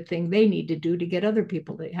do the thing they need to do to get other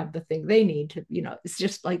people to have the thing they need to, it's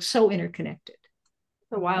just like so interconnected.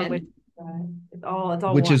 It's a wild way. It's all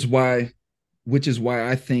which is why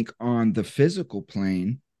I think on the physical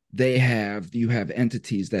plane, you have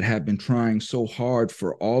entities that have been trying so hard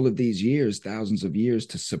for all of these years, thousands of years,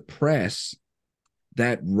 to suppress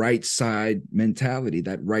that right side mentality,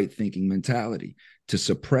 that right thinking mentality, to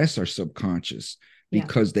suppress our subconscious,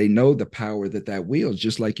 because they know the power that wields,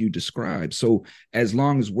 just like you described. So as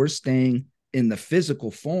long as we're staying in the physical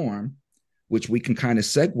form, which we can kind of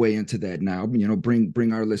segue into that now,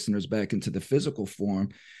 bring our listeners back into the physical form,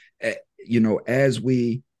 as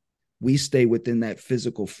we stay within that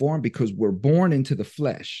physical form, because we're born into the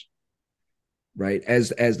flesh, right? As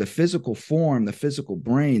the physical form, the physical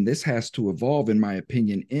brain, this has to evolve, in my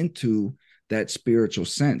opinion, into that spiritual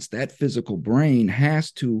sense. That physical brain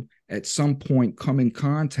has to, at some point, come in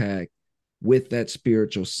contact with that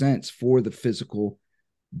spiritual sense for the physical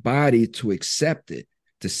body to accept it,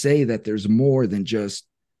 to say that there's more than just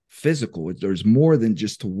physical. There's more than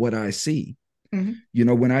just to what I see.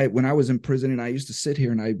 Mm-hmm. When I was in prison, and I used to sit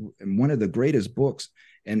here, and one of the greatest books,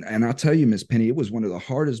 and I'll tell you, Miss Penny, it was one of the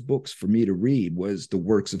hardest books for me to read, was the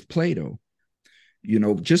works of Plato.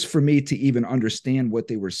 Just for me to even understand what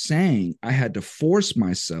they were saying, I had to force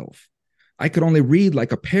myself. I could only read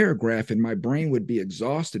like a paragraph, and my brain would be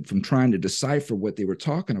exhausted from trying to decipher what they were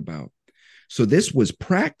talking about. So this was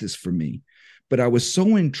practice for me. But I was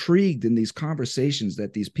so intrigued in these conversations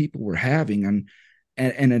that these people were having,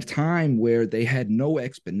 and a time where they had no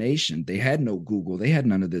explanation, they had no Google, they had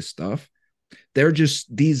none of this stuff. They're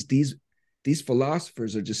just these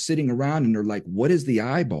philosophers are just sitting around, and they're like, what is the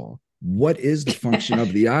eyeball? What is the function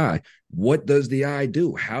of the eye? What does the eye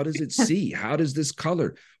do? How does it see? How does this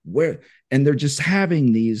color? Where? And they're just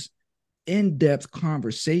having these in-depth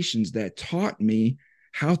conversations that taught me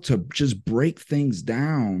how to just break things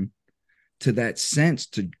down to that sense,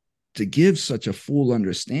 to give such a full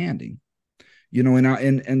understanding.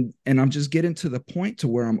 And I'm just getting to the point to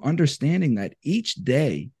where I'm understanding that each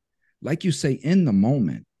day, like you say, in the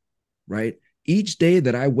moment, right? Each day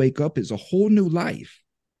that I wake up is a whole new life.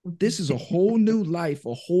 This is a whole new life,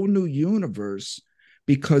 a whole new universe,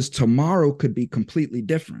 because tomorrow could be completely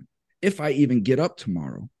different if I even get up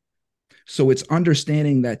tomorrow. So it's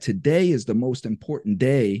understanding that today is the most important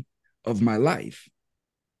day of my life,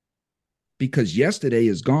 because yesterday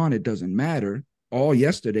is gone. It doesn't matter. All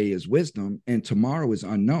yesterday is wisdom, and tomorrow is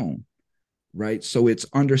unknown, right? So it's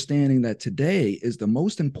understanding that today is the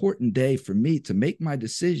most important day for me to make my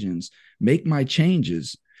decisions, make my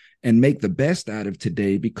changes, and make the best out of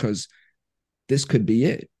today, because this could be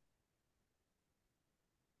it.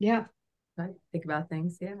 Yeah. I think about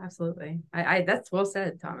things. Yeah, absolutely. I that's well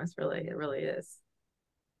said, Thomas. Really, it really is.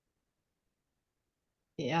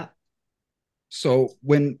 Yeah. So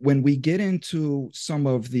when we get into some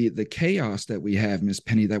of the chaos that we have, Miss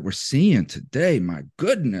Penny, that we're seeing today, my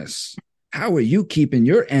goodness, how are you keeping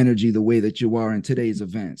your energy the way that you are in today's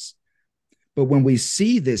events? But when we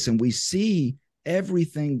see this and we see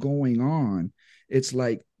everything going on, it's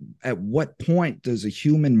like, at what point does a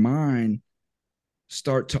human mind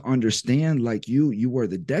start to understand, like, you are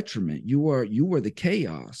the detriment, you are the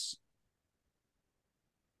chaos?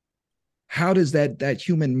 How does that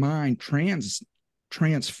human mind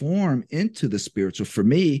transform into the spiritual? For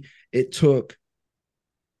me, it took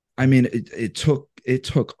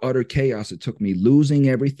utter chaos. It took me losing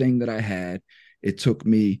everything that I had. It took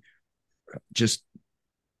me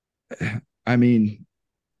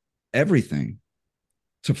everything,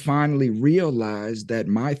 to finally realize that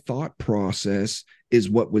my thought process is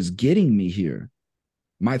what was getting me here.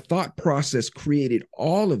 My thought process created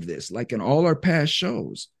all of this, like in all our past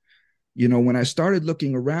shows. When I started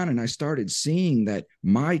looking around and I started seeing that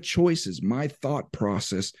my choices, my thought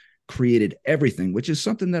process created everything, which is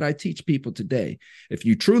something that I teach people today. If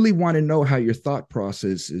you truly want to know how your thought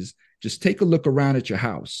process is, just take a look around at your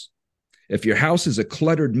house. If your house is a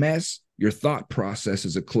cluttered mess, your thought process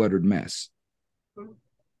is a cluttered mess.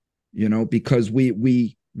 Because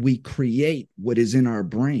we create what is in our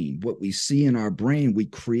brain. What we see in our brain, we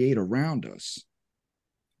create around us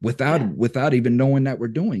without even knowing that we're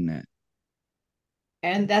doing that.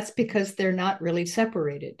 And that's because they're not really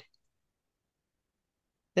separated.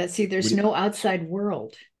 There's no outside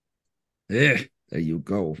world. Yeah, there you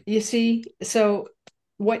go. You see, so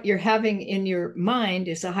what you're having in your mind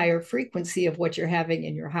is a higher frequency of what you're having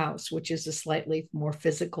in your house, which is a slightly more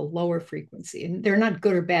physical, lower frequency. And they're not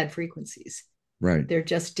good or bad frequencies. Right. They're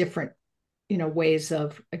just different ways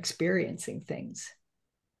of experiencing things.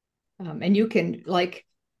 And you can, like,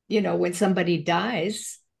 when somebody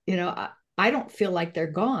dies, I don't feel like they're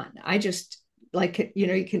gone. I just, like,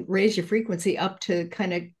 you can raise your frequency up to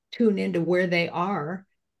kind of tune into where they are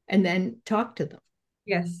and then talk to them.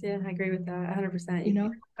 Yes, yeah, I agree with that 100%. They're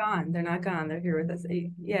not gone. They're not gone. They're here with us.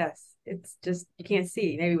 Yes, it's just you can't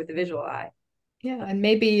see, maybe with the visual eye. Yeah, and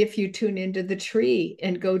maybe if you tune into the tree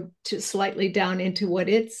and go to slightly down into what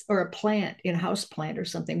it's, or a plant, in a house plant or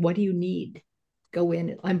something, what do you need? Go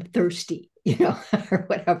in, I'm thirsty, or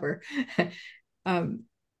whatever.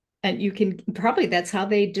 And you can probably, that's how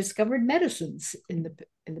they discovered medicines in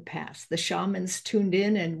the past. The shamans tuned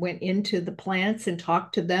in and went into the plants and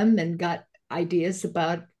talked to them and got ideas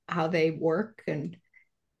about how they work, and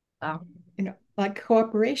Wow. like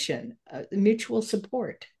cooperation, mutual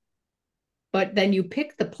support. But then you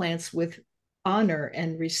pick the plants with honor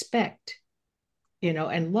and respect,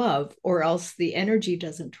 and love, or else the energy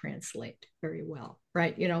doesn't translate very well,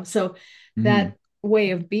 right? So that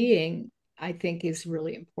way of being, I think, is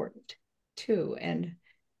really important too. And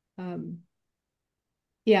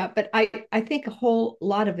yeah, but I think a whole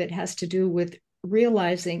lot of it has to do with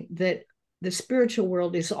realizing that the spiritual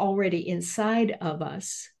world is already inside of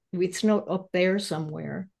us. It's not up there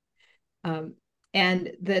somewhere.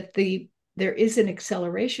 And that there is an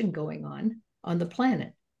acceleration going on the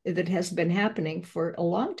planet that has been happening for a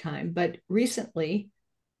long time, but recently,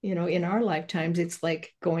 in our lifetimes, it's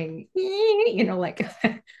like going, like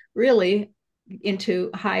really into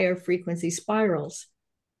higher frequency spirals.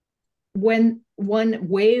 When one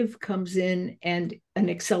wave comes in, and an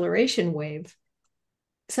acceleration wave,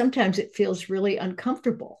 sometimes it feels really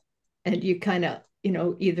uncomfortable, and you kind of,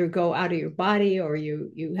 either go out of your body, or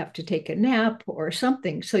you have to take a nap or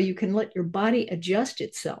something, so you can let your body adjust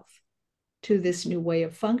itself to this new way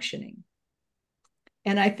of functioning.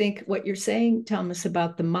 And I think what you're saying, Thomas,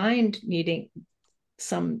 about the mind needing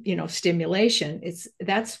some, stimulation,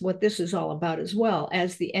 that's what this is all about as well.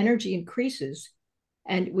 As the energy increases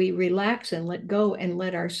and we relax and let go and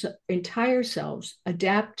let our entire selves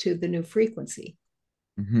adapt to the new frequency,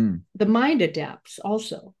 the mind adapts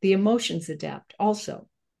also, the emotions adapt also.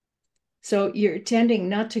 So you're tending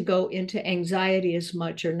not to go into anxiety as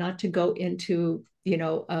much, or not to go into,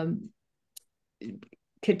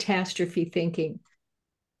 catastrophe thinking.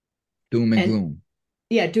 Doom and gloom.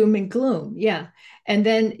 Yeah, doom and gloom. Yeah. And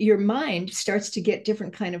then your mind starts to get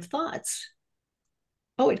different kind of thoughts.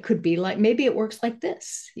 Oh, it could be like, maybe it works like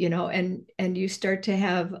this, and you start to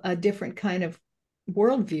have a different kind of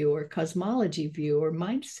worldview or cosmology view or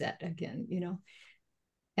mindset again,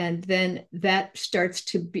 and then that starts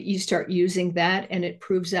to be, you start using that, and it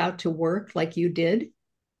proves out to work like you did,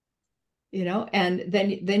 and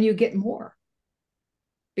then you get more,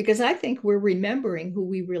 because I think we're remembering who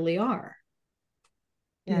we really are.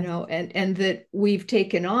 Yes. And that we've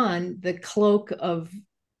taken on the cloak of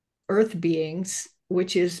earth beings,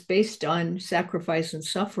 which is based on sacrifice and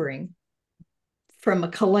suffering from a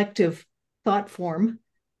collective thought form.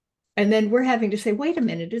 And then we're having to say, wait a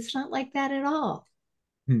minute, it's not like that at all.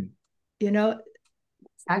 That's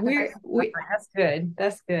good.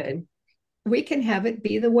 That's good. We can have it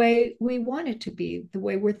be the way we want it to be, the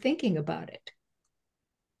way we're thinking about it.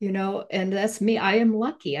 And that's me. I am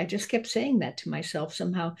lucky. I just kept saying that to myself.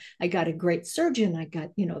 Somehow I got a great surgeon. I got,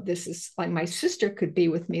 this is like, my sister could be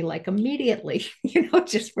with me like immediately,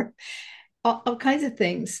 just for all kinds of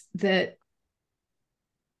things that,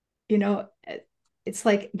 it's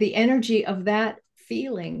like the energy of that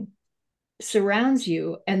feeling surrounds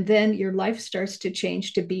you, and then your life starts to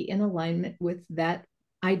change to be in alignment with that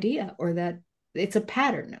idea, or that it's a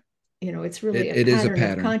pattern. It's really a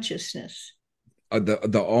pattern of consciousness.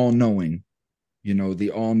 The all-knowing,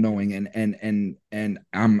 the all-knowing, and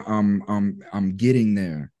I'm getting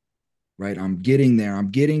there, right? I'm getting there.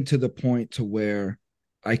 I'm getting to the point to where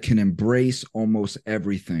I can embrace almost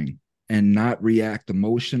everything and not react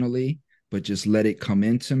emotionally, but just let it come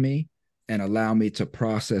into me and allow me to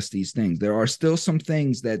process these things. There are still some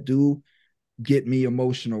things that do get me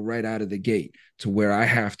emotional right out of the gate, to where I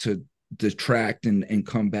have to detract and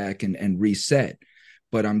come back and reset.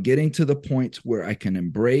 But I'm getting to the point where I can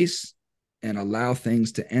embrace and allow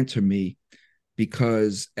things to enter me,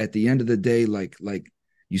 because at the end of the day, like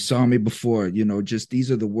you saw me before, just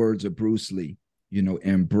these are the words of Bruce Lee,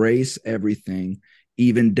 embrace everything,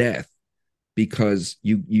 even death, because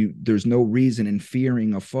there's no reason in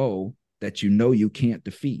fearing a foe that you can't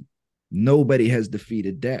defeat. Nobody has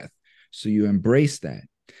defeated death. So you embrace that.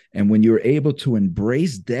 And when you're able to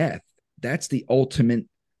embrace death, that's the ultimate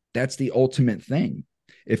thing.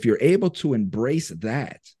 If you're able to embrace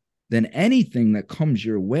that, then anything that comes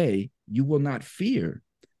your way, you will not fear,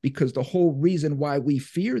 because the whole reason why we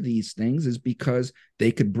fear these things is because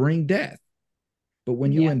they could bring death. But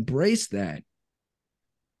when you embrace that,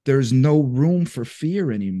 there's no room for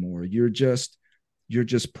fear anymore. You're just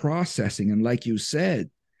processing. And like you said,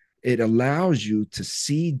 it allows you to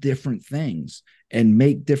see different things and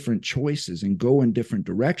make different choices and go in different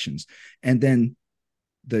directions. And then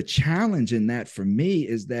the challenge in that for me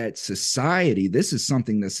is that society, this is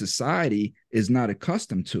something that society is not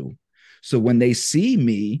accustomed to. So when they see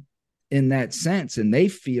me in that sense and they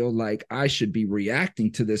feel like I should be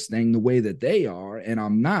reacting to this thing the way that they are, and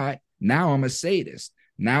I'm not, now I'm a sadist.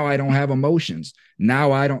 Now I don't have emotions.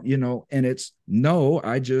 Now I don't, and it's no,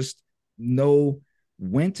 I just know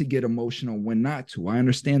when to get emotional, when not to. I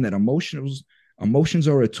understand that emotions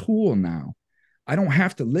are a tool now. I don't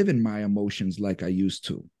have to live in my emotions like I used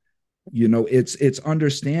to. It's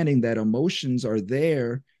understanding that emotions are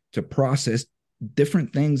there to process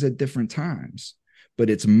different things at different times. But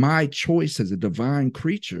it's my choice as a divine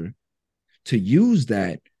creature to use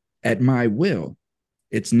that at my will.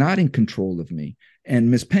 It's not in control of me. And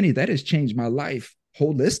Miss Penny, that has changed my life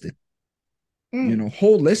holistic.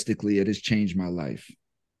 Holistically, it has changed my life.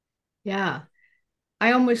 Yeah.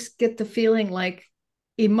 I almost get the feeling like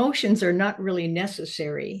emotions are not really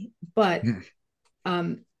necessary, but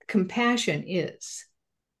compassion is.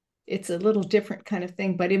 It's a little different kind of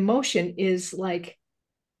thing, but emotion is like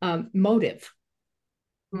motive.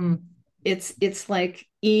 It's like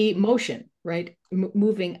emotion, right?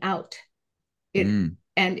 Moving out.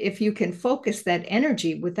 And if you can focus that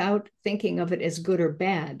energy without thinking of it as good or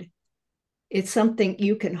bad, it's something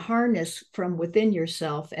you can harness from within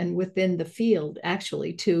yourself and within the field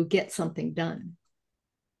actually to get something done.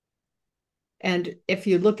 And if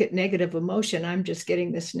you look at negative emotion, I'm just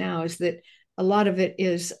getting this now, is that a lot of it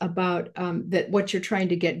is about that what you're trying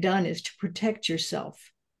to get done is to protect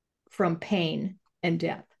yourself from pain and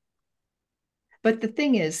death. But the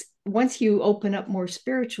thing is, once you open up more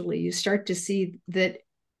spiritually, you start to see that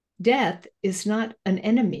death is not an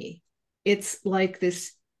enemy. It's like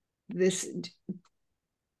this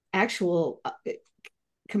actual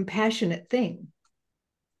compassionate thing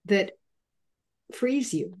that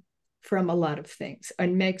frees you from a lot of things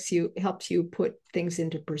and helps you put things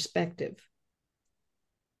into perspective.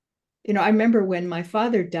 I remember when my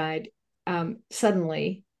father died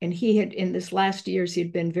suddenly, and he had, in this last years,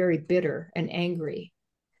 he'd been very bitter and angry,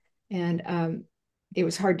 and it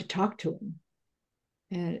was hard to talk to him.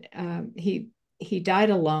 And he died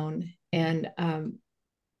alone, and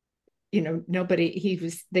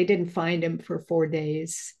they didn't find him for 4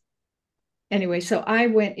 days. Anyway, so I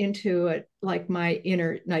went into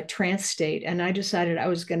my trance state, and I decided I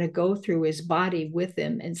was going to go through his body with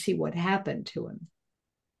him and see what happened to him.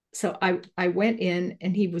 So I went in,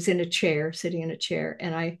 and he was sitting in a chair,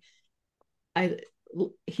 and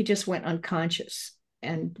he just went unconscious,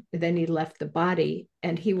 and then he left the body,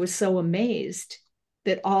 and he was so amazed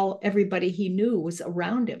that everybody he knew was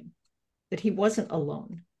around him, that he wasn't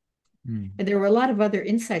alone. And there were a lot of other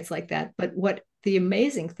insights like that. But what the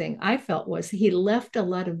amazing thing I felt was he left a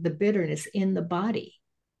lot of the bitterness in the body,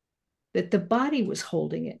 that the body was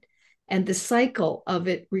holding it. And the cycle of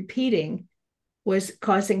it repeating was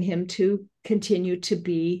causing him to continue to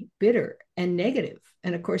be bitter and negative.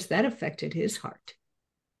 And of course, that affected his heart,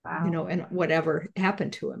 and whatever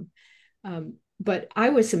happened to him. But I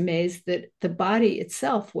was amazed that the body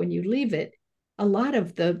itself, when you leave it, a lot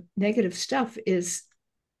of the negative stuff is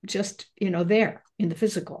just, there in the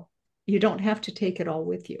physical. You don't have to take it all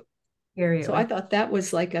with you. So I thought that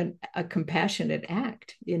was like a compassionate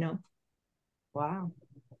act, Wow.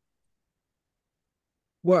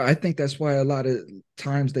 Well, I think that's why a lot of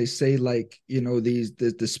times they say, like,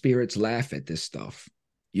 the spirits laugh at this stuff.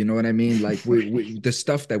 You know what I mean? Like we the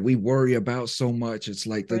stuff that we worry about so much, it's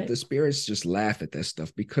like the spirits just laugh at that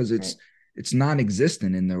stuff because it's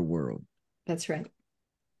non-existent in their world. That's right.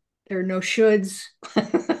 There are no shoulds.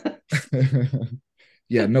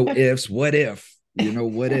 Yeah, no ifs. What if?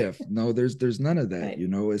 What if? No, there's none of that.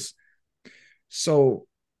 Right. It's so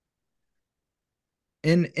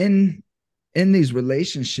in these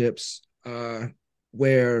relationships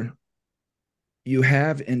where you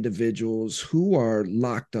have individuals who are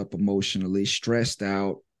locked up emotionally, stressed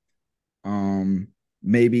out,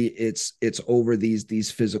 maybe it's over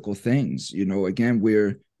these physical things. Again,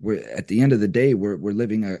 we're at the end of the day, we're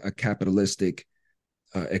living a capitalistic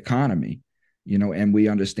economy, and we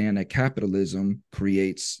understand that capitalism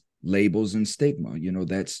creates labels and stigma.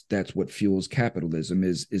 That's what fuels capitalism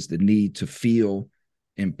is the need to feel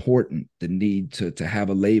important, the need to have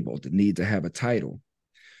a label, the need to have a title.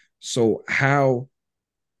 So how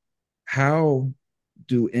how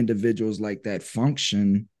do individuals like that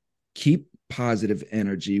function, keep positive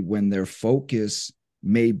energy when their focus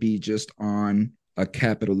may be just on a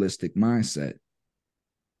capitalistic mindset?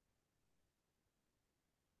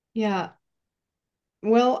 Yeah.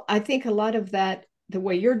 Well, I think a lot of that, the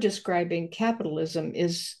way you're describing capitalism,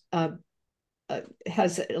 is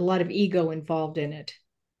has a lot of ego involved in it.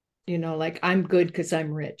 You know, like I'm good because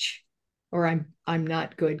I'm rich, or I'm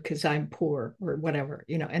not good because I'm poor, or whatever.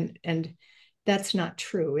 You know, and that's not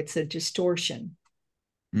true. It's a distortion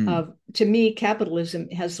Mm. of. To me, capitalism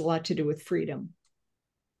has a lot to do with freedom,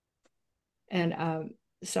 and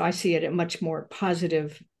so I see it a much more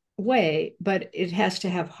positive way. But it has to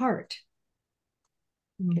have heart.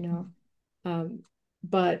 You know, um,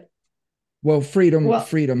 but Well, freedom, well,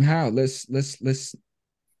 freedom. How? Let's.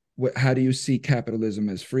 How do you see capitalism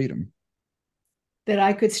as freedom? that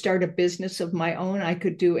I could start a business of my own. I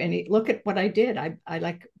could do any. Look at what I did. I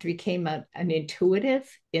like became an intuitive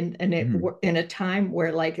Mm. in a time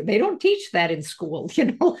where like they don't teach that in school. You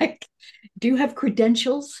know, like, do you have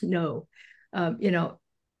credentials? No, you know,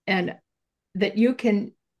 and that you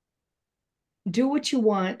can do what you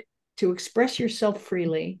want to express yourself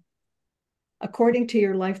freely according to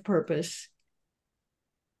your life purpose.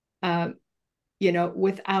 Um, you know,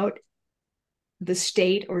 without the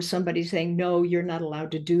state or somebody saying, no, you're not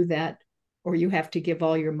allowed to do that, or you have to give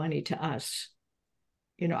all your money to us.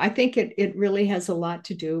 You know, I think it really has a lot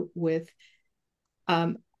to do with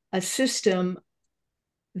um, a system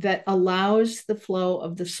that allows the flow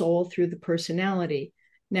of the soul through the personality.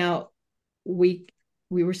 Now, we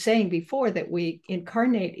we were saying before that we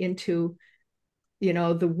incarnate into, you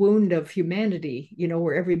know, the wound of humanity, you know,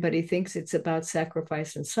 where everybody thinks it's about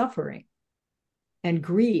sacrifice and suffering and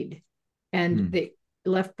greed, and Mm. the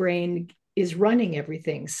left brain is running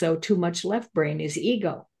everything. So too much left brain is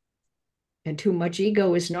ego, and too much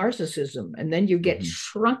ego is narcissism. And then you get Mm-hmm.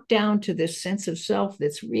 shrunk down to this sense of self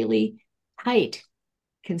that's really tight,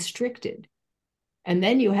 constricted. And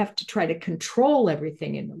then you have to try to control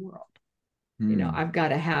everything in the world. You know, Mm. I've got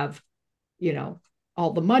to have, you know,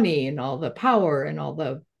 all the money and all the power and all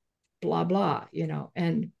the blah blah, you know,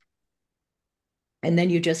 and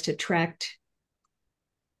then you just attract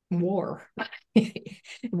war,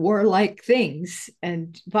 warlike things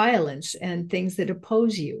and violence and things that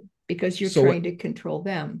oppose you because you're So trying to control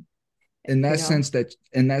them, in you that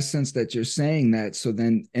know. sense that you're saying that, so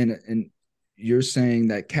then and you're saying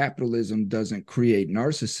that capitalism doesn't create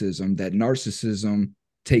narcissism, that narcissism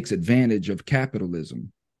takes advantage of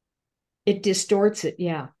capitalism. It distorts it,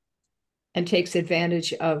 yeah, and takes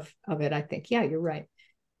advantage of it. I think, yeah, you're right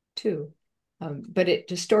too. But it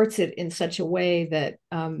distorts it in such a way that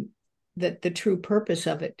that the true purpose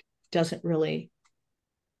of it doesn't really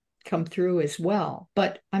come through as well.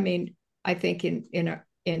 But I mean, I think in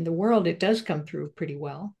the world it does come through pretty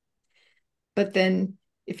well. But then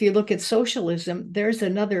if you look at socialism, there's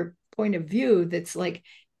another point of view that's like,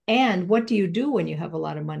 and what do you do when you have a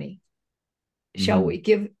lot of money? Shall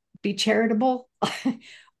Mm-hmm. we be charitable?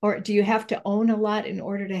 Or do you have to own a lot in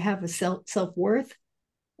order to have a self-worth?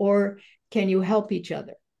 Or can you help each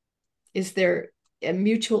other? Is there a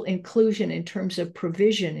mutual inclusion in terms of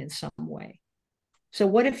provision in some way? So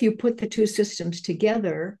what if you put the two systems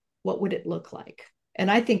together? What would it look like? And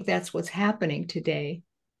I think that's what's happening today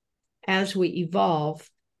as we evolve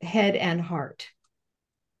head and heart.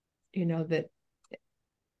 You know, that.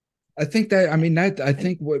 I think that, I mean, that, I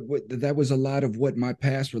think what that was a lot of what my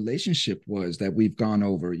past relationship was that we've gone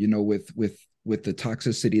over, you know, with the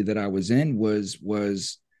toxicity that I was in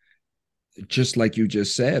was just like you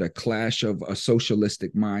just said, a clash of a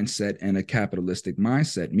socialistic mindset and a capitalistic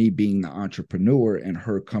mindset, me being the entrepreneur and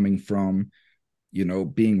her coming from, you know,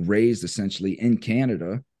 being raised essentially in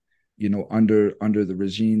Canada, you know, under the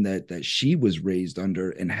regime that she was raised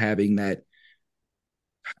under, and having that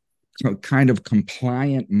kind of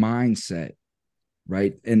compliant mindset,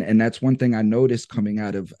 right? And that's one thing I noticed coming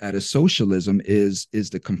out of socialism is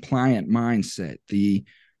the compliant mindset, the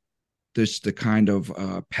kind of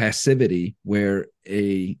passivity where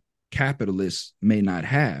a capitalist may not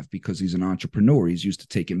have, because he's an entrepreneur. He's used to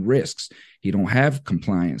taking risks. He don't have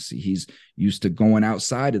compliancy. He's used to going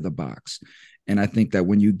outside of the box. And I think that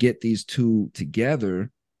when you get these two together,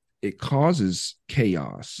 it causes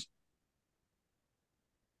chaos.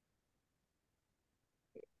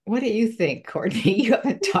 What do you think, Courtney? You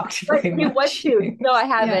haven't talked What very two? What much. two? No, I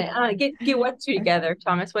haven't. Yeah. Get what two together,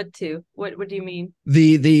 Thomas? What two? What do you mean?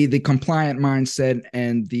 The compliant mindset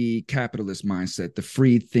and the capitalist mindset, the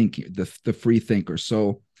free thinking, the free thinker.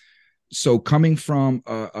 So coming from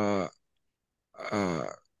uh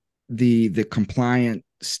the compliant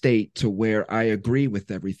state to where I agree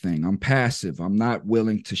with everything. I'm passive. I'm not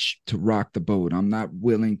willing to rock the boat. I'm not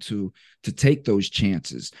willing to take those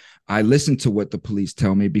chances. I listen to what the police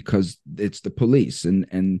tell me because it's the police,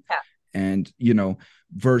 and you know,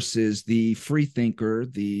 versus the free thinker,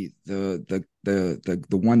 the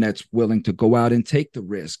one that's willing to go out and take the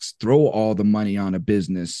risks, throw all the money on a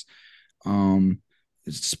business, um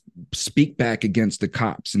speak back against the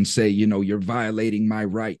cops and say, you know, you're violating my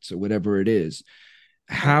rights or whatever it is.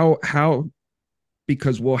 How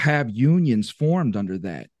Because we'll have unions formed under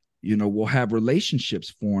that, you know, we'll have relationships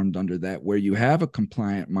formed under that, where you have a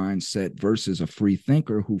compliant mindset versus a free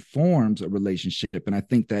thinker who forms a relationship. And I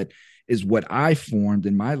think that is what I formed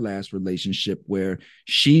in my last relationship, where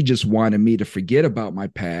she just wanted me to forget about my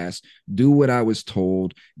past, do what I was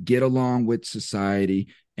told, get along with society,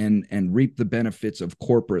 and reap the benefits of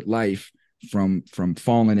corporate life from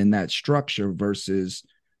falling in that structure, versus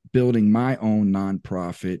building my own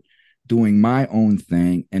nonprofit, doing my own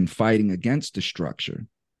thing, and fighting against the structure.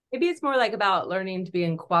 Maybe it's more like about learning to be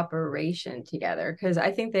in cooperation together, because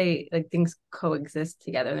I think they like things coexist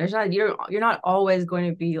together. There's not you're not always going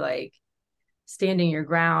to be like standing your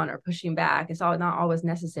ground or pushing back. It's all not always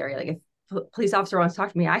necessary. Like if a police officer wants to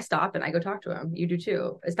talk to me, I stop and I go talk to him. You do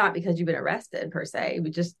too. It's not because you've been arrested per se,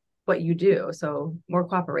 but just what you do. So more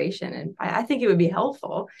cooperation, and I think it would be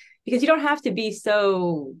helpful because you don't have to be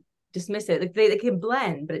so dismissive. Like they can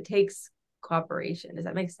blend, but it takes cooperation. Does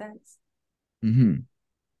that make sense? Mm-hmm.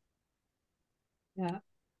 Yeah.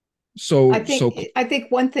 So I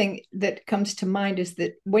think one thing that comes to mind is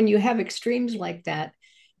that when you have extremes like that,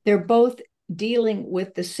 they're both dealing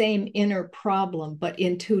with the same inner problem, but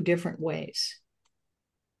in two different ways.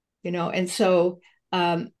 You know, and so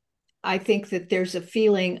I think that there's a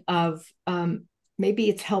feeling of maybe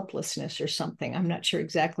it's helplessness or something. I'm not sure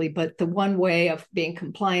exactly, but the one way of being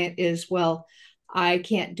compliant is, well, I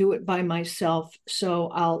can't do it by myself, so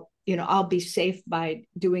I'll be safe by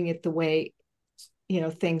doing it the way, you know,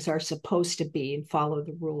 things are supposed to be and follow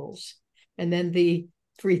the rules. And then the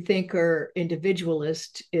free thinker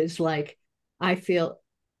individualist is like, I feel,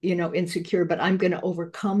 you know, insecure, but I'm going to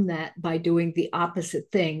overcome that by doing the opposite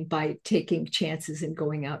thing, by taking chances and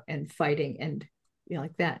going out and fighting and, you know,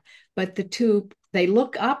 like that. But the two, they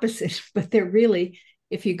look opposite, but they're really,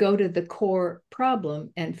 if you go to the core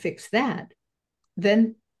problem and fix that,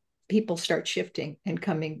 then people start shifting and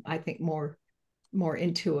coming, I think, more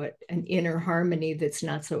into it, an inner harmony that's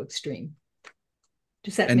not so extreme.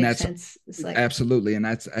 Does that make sense? It's like, absolutely. And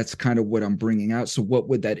that's kind of what I'm bringing out. So what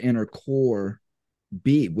would that inner core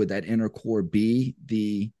be? Would that inner core be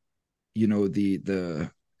the, you know, the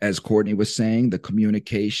as Courtney was saying, the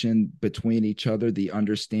communication between each other, the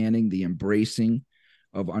understanding, the embracing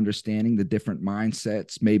of understanding the different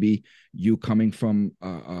mindsets, maybe you coming from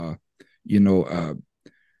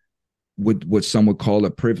what some would call a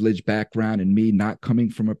privileged background, and me not coming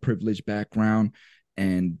from a privileged background,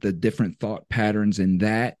 and the different thought patterns in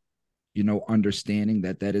that, you know, understanding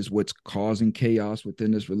that that is what's causing chaos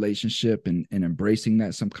within this relationship, and embracing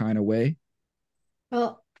that some kind of way.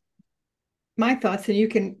 Well, my thoughts, and you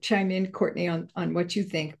can chime in, Courtney, on what you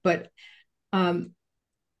think, but I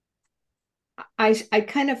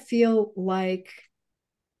kind of feel like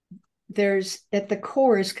there's at the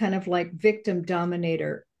core is kind of like victim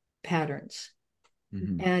dominator patterns.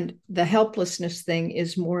 Mm-hmm. And the helplessness thing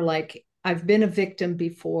is more like, I've been a victim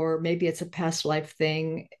before. Maybe it's a past life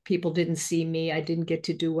thing. People didn't see me. I didn't get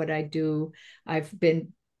to do what I do. I've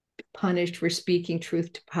been punished for speaking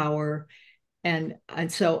truth to power. And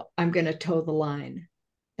so I'm going to toe the line,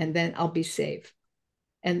 and then I'll be safe.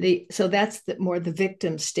 And so that's more the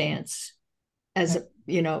victim stance, as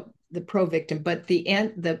you know, the pro victim. But the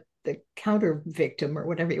counter victim, or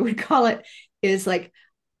whatever you would call it, is like,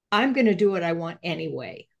 I'm going to do what I want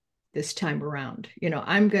anyway this time around. You know,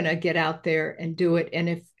 I'm going to get out there and do it.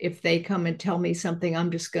 And if they come and tell me something,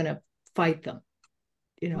 I'm just going to fight them,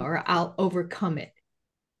 you know, or I'll overcome it.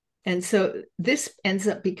 And so this ends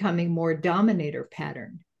up becoming more dominator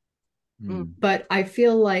pattern. Mm. But I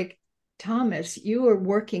feel like, Thomas, you are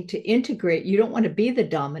working to integrate. You don't want to be the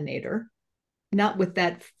dominator, not with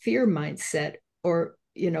that fear mindset or,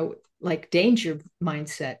 you know, like danger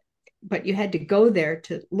mindset, but you had to go there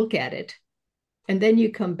to look at it. And then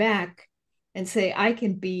you come back and say, I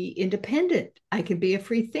can be independent. I can be a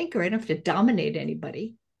free thinker. I don't have to dominate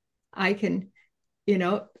anybody. I can, you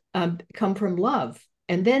know, come from love.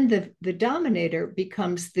 And then the dominator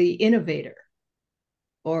becomes the innovator,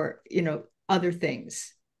 or, you know, other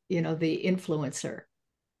things, you know, the influencer,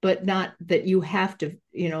 but not that you have to,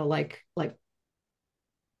 you know, like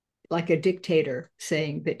a dictator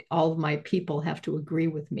saying that all of my people have to agree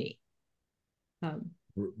with me.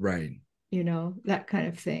 Right. That kind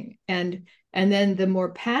of thing. And then the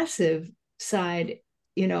more passive side,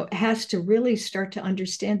 has to really start to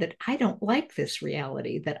understand that I don't like this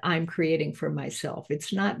reality that I'm creating for myself.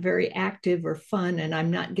 It's not very active or fun, and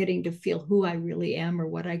I'm not getting to feel who I really am or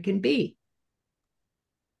what I can be.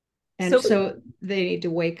 And So so they need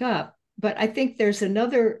to wake up. But I think there's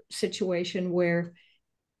another situation where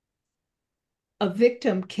a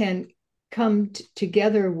victim can come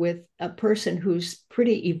together with a person who's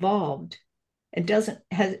pretty evolved and doesn't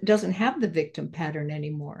have the victim pattern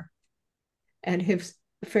anymore, and who's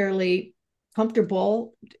fairly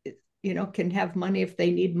comfortable, can have money if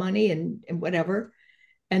they need money and whatever.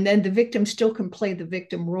 And then the victim still can play the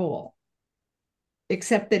victim role,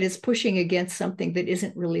 except that it's pushing against something that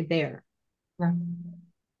isn't really there. yeah.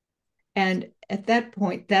 And at that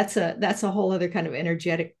point, that's a whole other kind of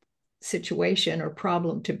energetic situation or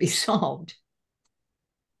problem to be solved.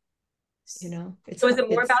 So is it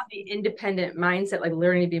more about the independent mindset, like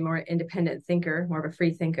learning to be more independent thinker, more of a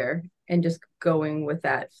free thinker, and just going with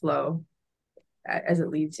that flow as it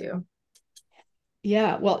leads you?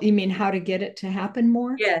 Yeah. Well, you mean how to get it to happen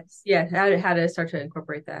more? Yes. Yeah. How to start to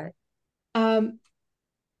incorporate that. Um,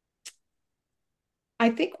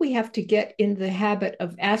 I think we have to get in the habit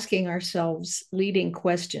of asking ourselves leading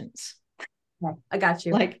questions. Yeah, I got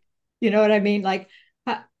you. Like, you know what I mean? Like,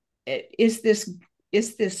 is this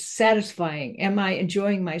is this satisfying? Am I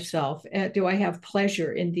enjoying myself? Do I have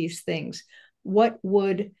pleasure in these things? What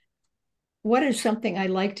would what is something I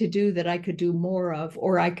like to do that I could do more of,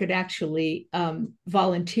 or I could actually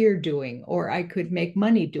volunteer doing, or I could make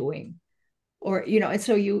money doing, or and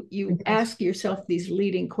so you ask yourself these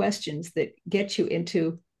leading questions that get you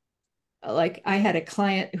into, like, I had a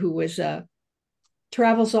client who was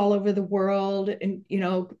travels all over the world, and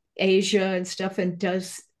Asia and stuff, and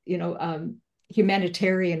does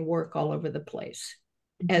humanitarian work all over the place,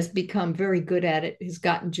 has become very good at it, has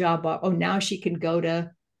gotten job. Oh, now she can go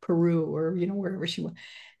to Peru or wherever she wants,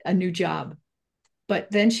 a new job. But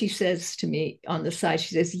then she says to me on the side,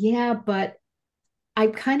 she says, yeah, but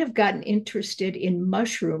I've kind of gotten interested in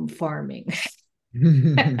mushroom farming.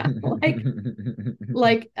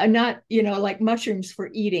 like not like mushrooms for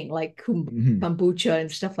eating, like kombucha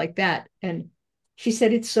and stuff like that. And she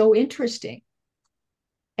said, it's so interesting,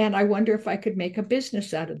 and I wonder if I could make a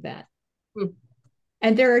business out of that. Hmm.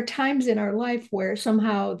 And there are times in our life where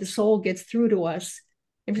somehow the soul gets through to us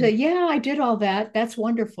and we say, yeah, I did all that, that's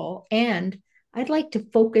wonderful, and I'd like to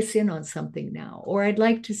focus in on something now, or I'd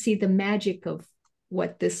like to see the magic of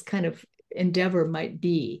what this kind of endeavor might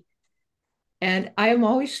be. And I am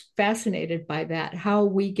always fascinated by that, how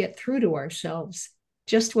we get through to ourselves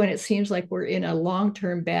just when it seems like we're in a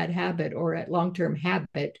long-term bad habit or a long-term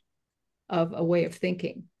habit of a way of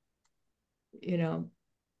thinking, you know.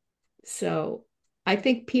 So I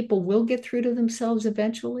think people will get through to themselves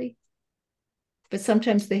eventually, but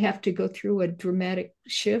sometimes they have to go through a dramatic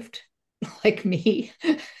shift, like me.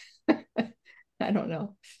 I don't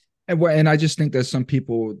know. And I just think that some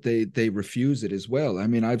people they refuse it as well. I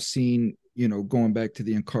mean, I've seen, going back to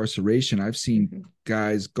the incarceration, I've seen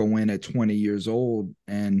guys go in at 20 years old,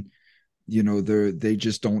 and they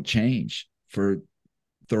just don't change for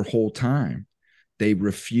their whole time. They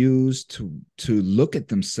refuse to look at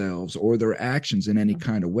themselves or their actions in any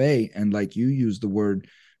kind of way. And like you use the word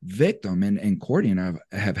victim, and Courtney and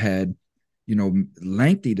I have had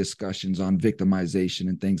lengthy discussions on victimization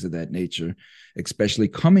and things of that nature, especially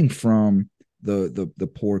coming from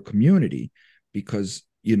the poor community, because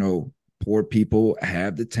poor people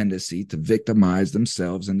have the tendency to victimize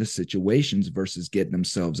themselves into situations versus getting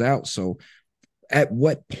themselves out. So at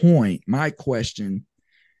what point, my question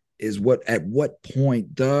is, at what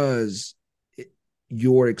point does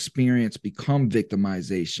your experience become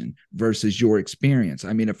victimization versus your experience?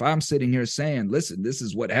 I mean, if I'm sitting here saying, listen, this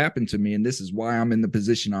is what happened to me and this is why I'm in the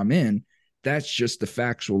position I'm in, that's just the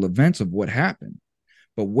factual events of what happened.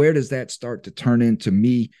 But where does that start to turn into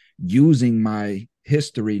me using my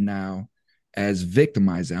history now as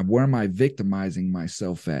victimizing? Where am I victimizing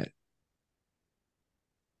myself at?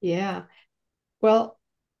 Yeah. Well,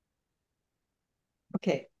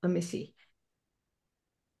 okay, let me see.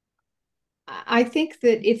 I think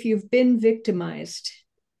that if you've been victimized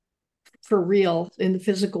for real in the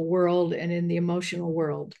physical world and in the emotional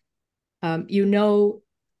world,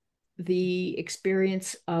 the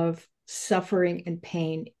experience of suffering and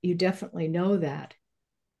pain. You definitely know that.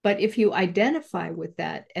 But if you identify with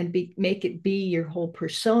that and make it be your whole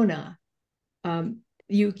persona,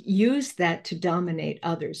 you use that to dominate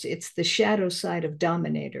others. It's the shadow side of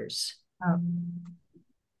dominators.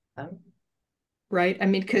 Oh. Right? I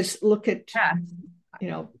mean, because look at,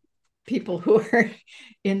 Yeah. people who are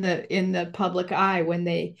in the public eye when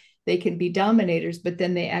they can be dominators, but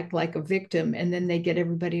then they act like a victim, and then they get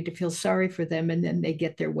everybody to feel sorry for them, and then they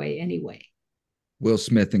get their way anyway. Will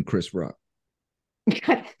Smith and Chris Rock.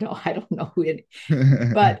 I don't know who it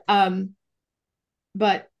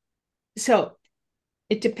but so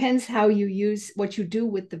it depends how you use what you do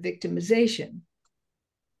with the victimization,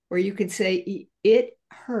 where you can say it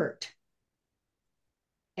hurt,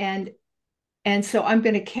 and so I'm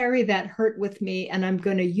going to carry that hurt with me, and I'm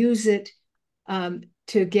going to use it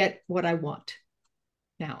to get what I want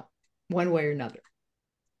now, one way or another.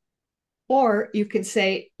 Or you can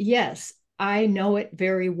say, yes, I know it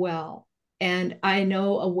very well, and I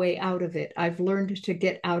know a way out of it. I've learned to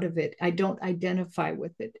get out of it. I don't identify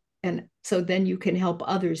with it. And so then you can help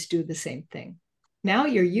others do the same thing. Now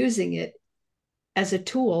you're using it as a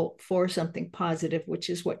tool for something positive, which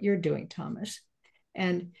is what you're doing, Thomas.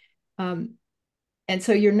 And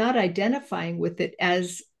so you're not identifying with it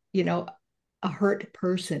as, a hurt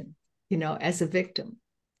person, as a victim.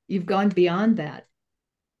 You've gone beyond that.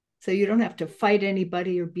 So you don't have to fight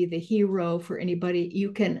anybody or be the hero for anybody.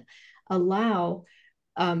 You can allow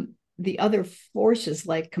the other forces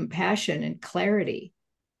like compassion and clarity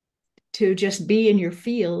to just be in your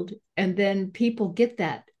field. And then people get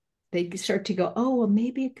that. They start to go, oh, well,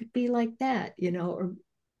 maybe it could be like that, or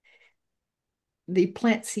they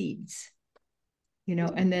plant seeds,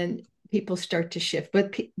 and then people start to shift.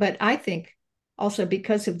 But I think also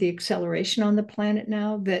because of the acceleration on the planet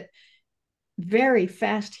now, that very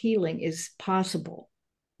fast healing is possible,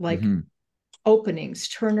 like openings,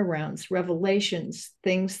 turnarounds, revelations,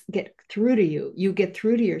 things get through to you. You get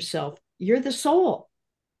through to yourself. You're the soul.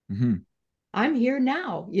 I'm here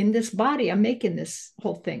now in this body. I'm making this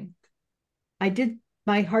whole thing. I did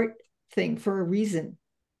my heart thing for a reason.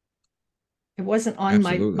 It wasn't on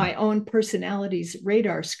my own personality's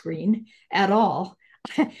radar screen at all,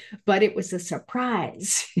 but it was a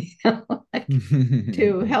surprise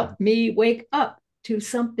to help me wake up to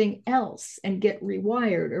something else and get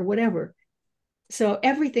rewired or whatever. So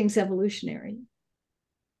everything's evolutionary.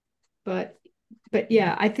 But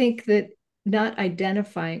yeah, I think that not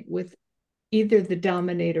identifying with either the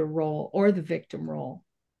dominator role or the victim role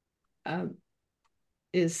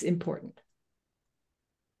is important.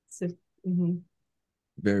 So,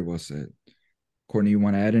 very well said. Courtney, you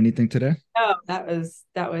want to add anything to that? Oh,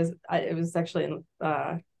 it was actually,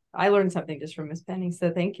 I learned something just from Miss Penny,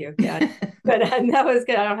 so thank you. Yeah, but that was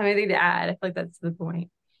good. I don't have anything to add. I feel like that's the point.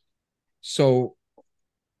 So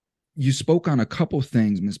you spoke on a couple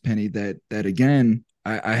things, Miss Penny, that again,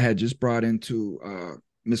 I had just brought into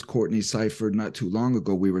Miss Courtney Seifert not too long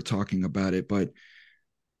ago. We were talking about it, but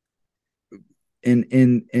in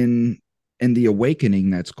the awakening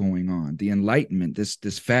that's going on, the enlightenment,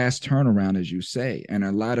 this fast turnaround, as you say, and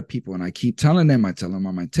a lot of people, and I keep telling them, I tell them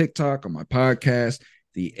on my TikTok, on my podcast,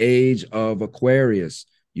 the age of Aquarius.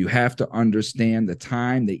 You have to understand the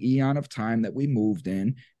time, the eon of time that we moved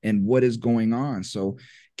in and what is going on. So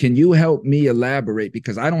can you help me elaborate?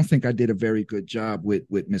 Because I don't think I did a very good job with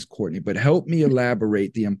Miss Courtney, but help me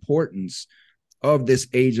elaborate the importance of this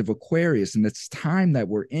age of Aquarius and this time that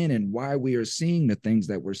we're in and why we are seeing the things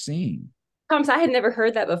that we're seeing. Thomas, I had never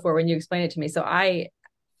heard that before when you explained it to me. So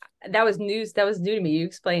that was news. That was new to me. You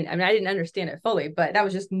explained, I mean, I didn't understand it fully, but that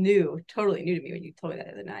was just totally new to me when you told me that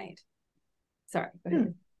the other night. Sorry. Go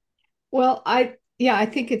ahead. Well, I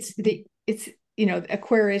think it's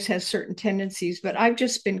Aquarius has certain tendencies, but I've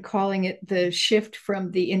just been calling it the shift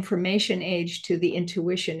from the information age to the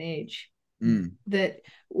intuition age. That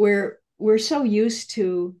we're so used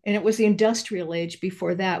to, and it was the industrial age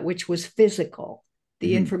before that, which was physical.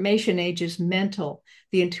 The information age is mental.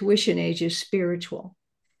 The intuition age is spiritual.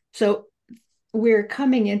 So we're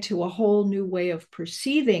coming into a whole new way of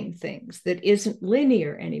perceiving things that isn't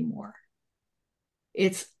linear anymore.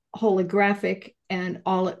 It's holographic and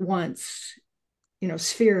all at once,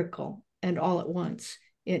 spherical and all at once.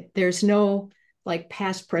 There's no like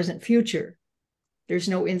past, present, future. There's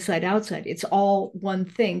no inside, outside. It's all one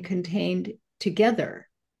thing contained together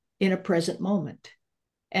in a present moment.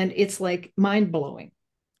 And it's like mind-blowing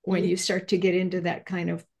when you start to get into that kind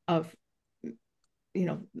of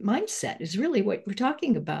mindset is really what we're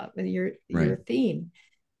talking about with your theme.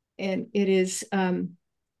 And it is,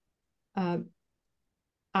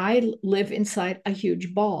 I live inside a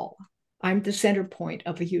huge ball. I'm the center point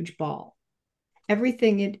of a huge ball.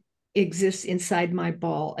 Everything exists inside my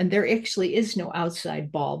ball. And there actually is no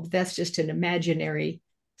outside ball. That's just an imaginary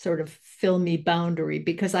sort of filmy boundary,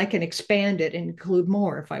 because I can expand it and include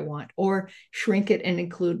more if I want, or shrink it and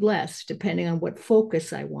include less, depending on what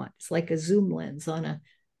focus I want. It's like a zoom lens on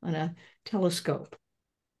a telescope.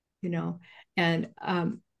 you know. And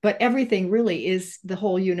but everything really is, the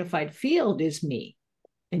whole unified field is me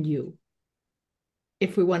and you,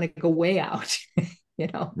 if we want to go way out, you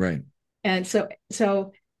know. Right. And so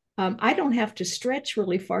I don't have to stretch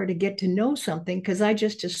really far to get to know something, because I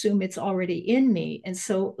just assume it's already in me. And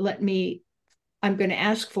so I'm going to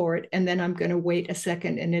ask for it, and then I'm going to wait a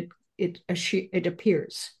second, and it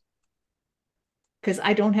appears, because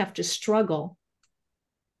I don't have to struggle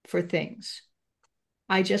for things.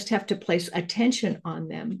 I just have to place attention on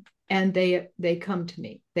them, and they come to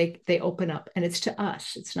me. They open up, and it's to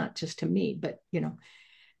us. It's not just to me, but you know.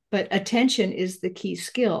 But attention is the key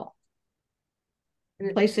skill.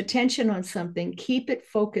 Place attention on something, keep it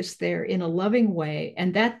focused there in a loving way,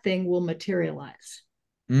 and that thing will materialize.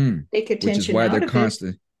 Take attention out of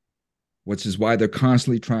it. Which is why they're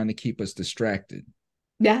constantly trying to keep us distracted.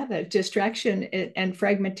 Yeah, the distraction and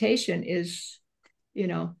fragmentation is, you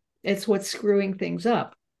know, it's what's screwing things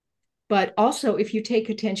up. But also, if you take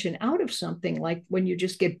attention out of something, like when you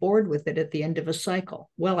just get bored with it at the end of a cycle,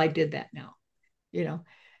 well, I did that now, you know.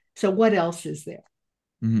 So what else is there?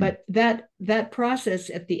 Mm-hmm. But that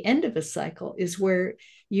process at the end of a cycle is where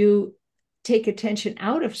you take attention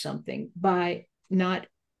out of something by not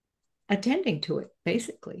attending to it,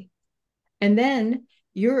 basically. And then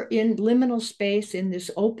you're in liminal space, in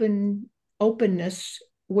this openness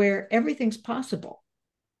where everything's possible.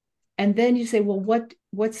 And then you say, well,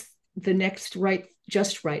 what's the next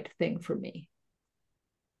just right thing for me?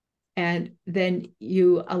 And then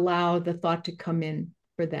you allow the thought to come in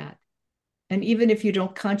for that. And even if you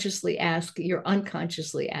don't consciously ask, you're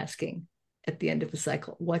unconsciously asking at the end of the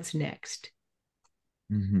cycle, what's next?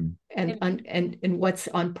 Mm-hmm. And what's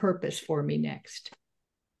on purpose for me next?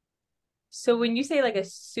 So when you say like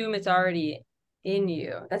assume it's already in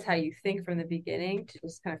you, that's how you think from the beginning, to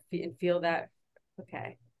just kind of feel that.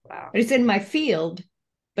 Okay. Wow. It's in my field,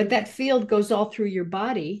 but that field goes all through your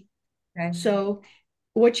body. Okay. So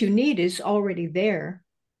what you need is already there.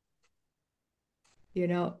 You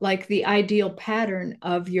know, like the ideal pattern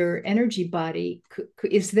of your energy body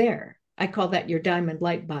is there. I call that your diamond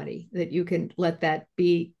light body, that you can let that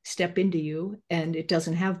step into you, and it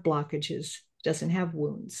doesn't have blockages, doesn't have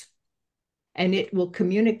wounds. And it will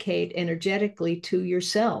communicate energetically to your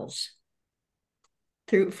cells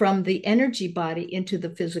from the energy body into the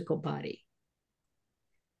physical body.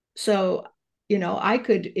 So, you know, I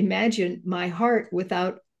could imagine my heart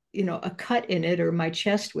without, you know, a cut in it, or my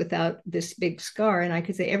chest without this big scar. And I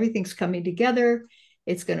could say everything's coming together.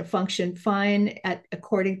 It's going to function fine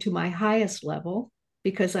according to my highest level,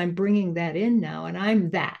 because I'm bringing that in now, and I am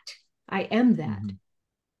that. Mm-hmm.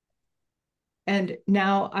 And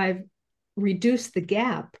now I've reduced the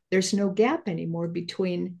gap. There's no gap anymore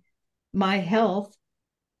between my health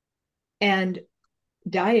and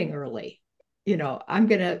dying early. You know, I'm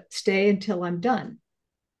going to stay until I'm done.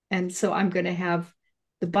 And so I'm going to have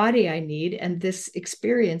the body I need. And this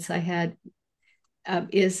experience I had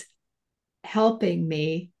is helping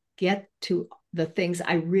me get to the things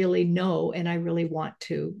I really know and I really want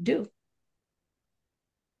to do.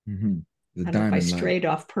 Mm-hmm. I don't know if I strayed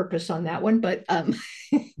off purpose on that one, but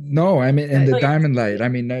no, I mean, and the diamond light, I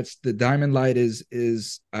mean, that's the diamond light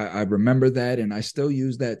is I remember that, and I still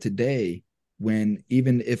use that today, when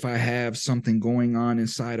even if I have something going on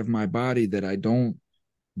inside of my body that I don't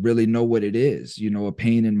really know what it is, you know, a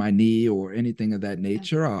pain in my knee or anything of that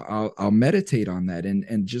nature, I'll meditate on that,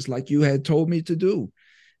 and just like you had told me to do,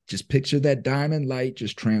 just picture that diamond light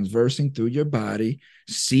just transversing through your body,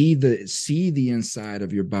 see the inside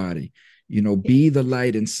of your body, you know, be the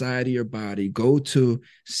light inside of your body, go to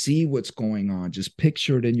see what's going on, just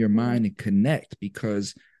picture it in your mind and connect.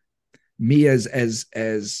 Because me as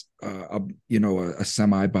you know, a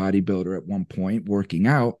semi bodybuilder at one point, working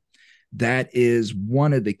out, that is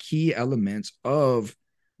one of the key elements of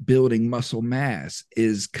building muscle mass,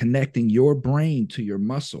 is connecting your brain to your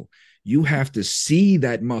muscle. You have to see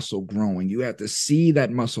that muscle growing. You have to see that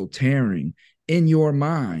muscle tearing in your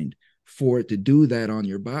mind for it to do that on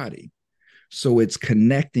your body. So it's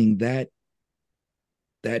connecting that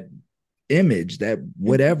image, that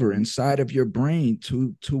whatever inside of your brain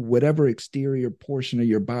to whatever exterior portion of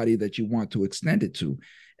your body that you want to extend it to.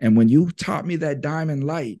 And when you taught me that diamond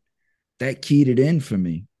light, that keyed it in for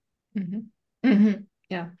me. Mm-hmm. Mm-hmm.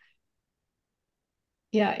 Yeah.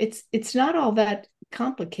 Yeah. It's not all that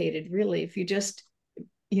complicated, really. If you just,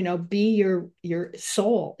 you know, be your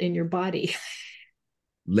soul in your body.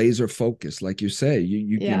 Laser focused, like you say,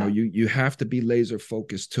 you know, you have to be laser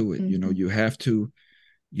focused to it. Mm-hmm. You know, you have to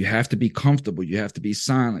be comfortable. You have to be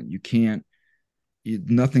silent. You can't,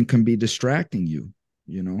 nothing can be distracting you,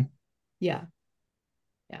 you know? Yeah.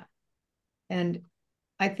 Yeah. And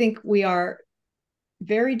I think we are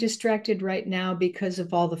very distracted right now because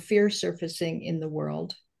of all the fear surfacing in the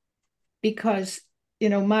world. Because,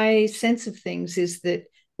 my sense of things is that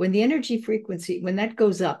when the energy frequency, when that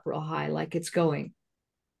goes up real high, like it's going,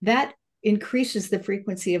 that increases the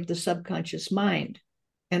frequency of the subconscious mind.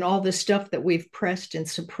 And all the stuff that we've pressed and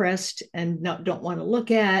suppressed and don't want to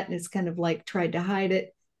look at, and it's kind of like tried to hide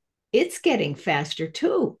it, it's getting faster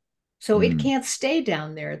too. So it can't stay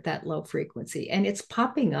down there at that low frequency. And it's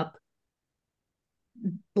popping up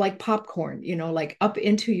like popcorn, like up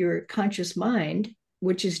into your conscious mind,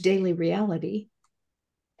 which is daily reality.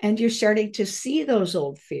 And you're starting to see those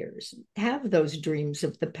old fears, have those dreams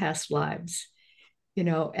of the past lives,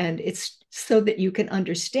 and it's so that you can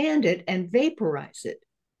understand it and vaporize it.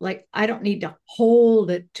 Like, I don't need to hold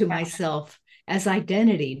it to myself as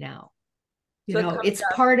identity now. It's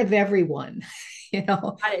part of everyone,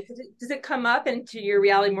 Does it come up into your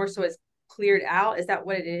reality more so it's cleared out? Is that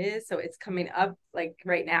what it is? So it's coming up like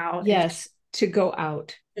right now? Yes, to go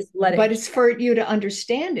out. Just let it. But it's for you to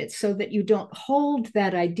understand it so that you don't hold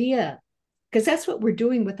that idea. Because that's what we're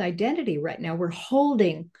doing with identity right now. We're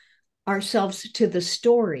holding ourselves to the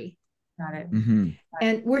story. Got it. Mm-hmm.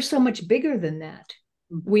 And we're so much bigger than that.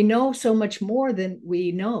 We know so much more than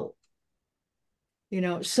we know.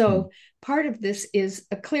 So part of this is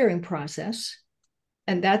a clearing process,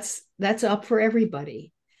 and that's up for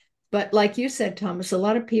everybody. But like you said, Thomas, a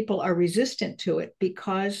lot of people are resistant to it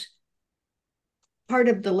because part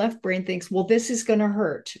of the left brain thinks, well, this is going to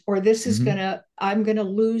hurt, or this is I'm going to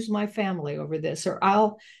lose my family over this, or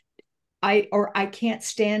I can't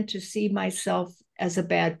stand to see myself as a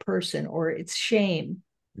bad person, or it's shame.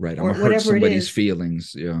 Right. I'm going to hurt somebody's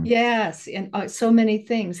feelings. Yeah. Yes. And so many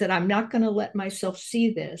things that I'm not going to let myself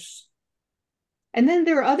see this. And then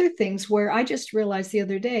there are other things where I just realized the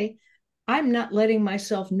other day, I'm not letting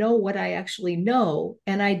myself know what I actually know.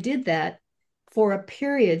 And I did that for a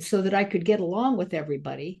period so that I could get along with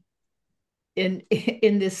everybody in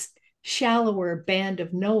this shallower band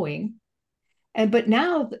of knowing. But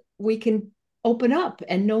now we can open up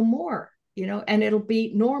and know more, and it'll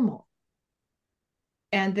be normal.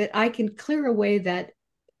 And that I can clear away that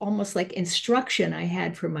almost like instruction I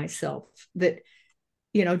had for myself that,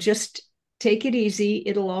 just take it easy.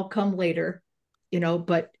 It'll all come later,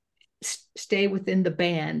 but stay within the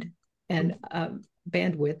band and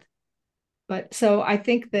bandwidth. But so I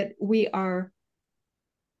think that we are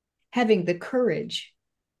having the courage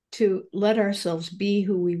to let ourselves be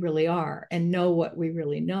who we really are and know what we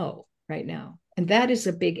really know right now. And that is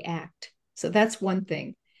a big act. So that's one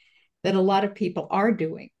thing that a lot of people are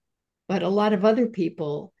doing, but a lot of other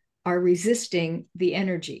people are resisting the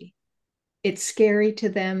energy. It's scary to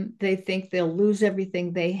them. They think they'll lose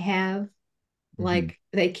everything they have. Like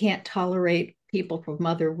they can't tolerate people from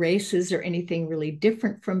other races or anything really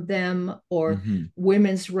different from them, or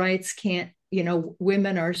women's rights can't,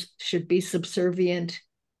 women should be subservient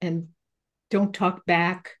and don't talk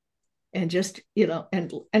back and just,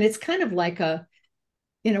 and it's kind of like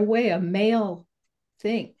in a way, a male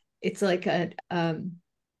thing. It's like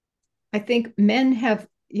I think men have,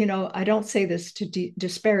 I don't say this to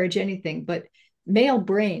disparage anything, but male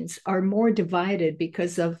brains are more divided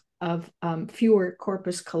because of fewer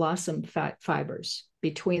corpus callosum fibers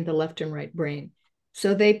between the left and right brain.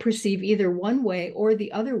 So they perceive either one way or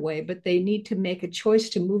the other way, but they need to make a choice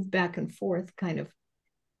to move back and forth kind of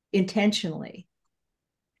intentionally.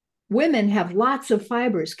 Women have lots of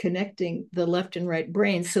fibers connecting the left and right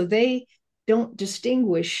brain, so they don't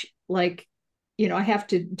distinguish like, I have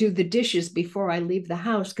to do the dishes before I leave the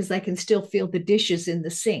house because I can still feel the dishes in the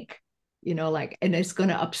sink, and it's going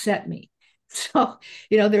to upset me. So,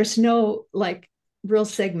 there's no like real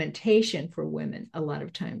segmentation for women a lot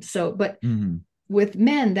of times. So, but with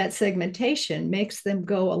men, that segmentation makes them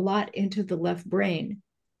go a lot into the left brain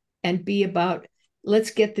and be about, let's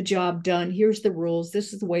get the job done. Here's the rules.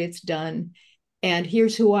 This is the way it's done. And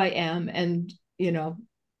here's who I am. And,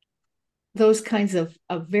 those kinds of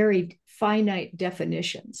very finite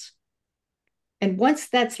definitions. And once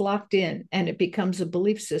that's locked in and it becomes a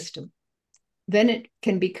belief system, then it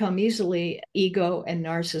can become easily ego and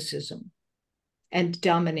narcissism and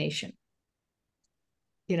domination.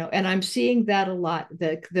 And I'm seeing that a lot.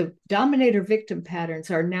 The dominator victim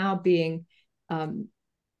patterns are now being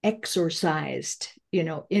exorcised,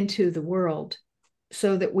 into the world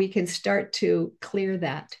so that we can start to clear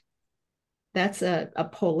that. That's a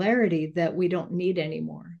polarity that we don't need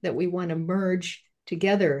anymore, that we want to merge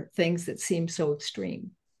together things that seem so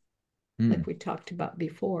extreme, like we talked about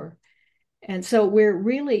before. And so we're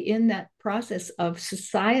really in that process of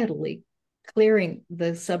societally clearing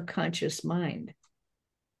the subconscious mind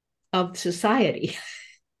of society.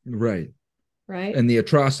 Right. right? And the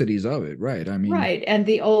atrocities of it. Right. I mean, Right. And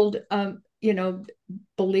the old,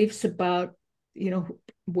 beliefs about,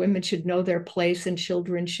 women should know their place and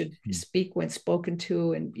children should speak when spoken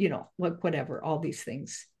to, and, whatever, all these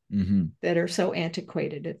things that are so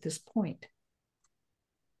antiquated at this point.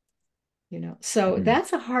 So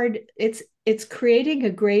that's it's creating a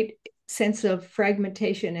great sense of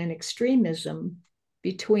fragmentation and extremism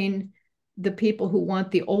between the people who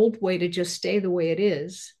want the old way to just stay the way it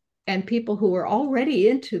is and people who are already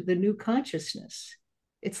into the new consciousness.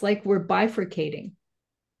 It's like we're bifurcating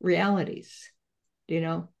realities, you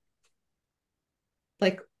know,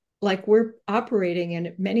 like we're operating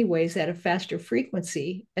in many ways at a faster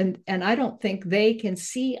frequency, and I don't think they can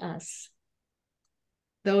see us,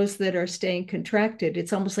 those that are staying contracted.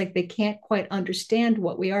 It's almost like they can't quite understand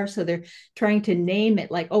what we are, so they're trying to name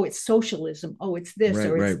it like, oh, it's socialism, oh, it's this, right,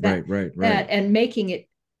 or it's right, that, right, right, that, right. and making it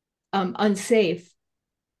unsafe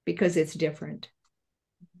because it's different.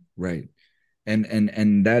 Right.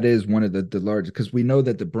 And that is one of the largest, because we know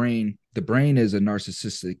that the brain is a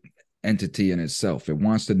narcissistic entity in itself. It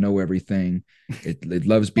wants to know everything. It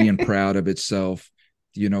loves being proud of itself,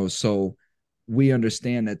 so we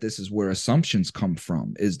understand that this is where assumptions come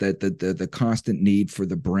from, is that the constant need for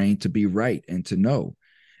the brain to be right and to know.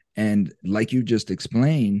 And like you just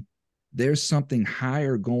explained, there's something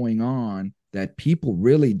higher going on that people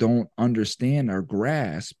really don't understand or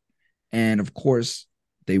grasp. And of course,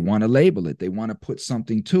 they want to label it. They want to put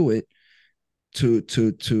something to it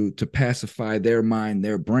to pacify their mind,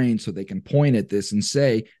 their brain, so they can point at this and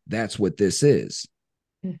say, that's what this is.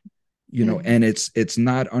 And it's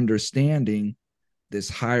not understanding this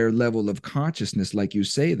higher level of consciousness, like you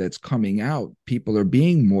say, that's coming out. People are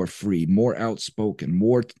being more free, more outspoken,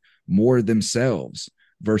 more themselves,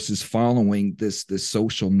 versus following this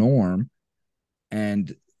social norm.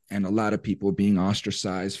 And a lot of people are being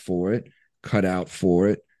ostracized for it, cut out for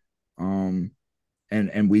it.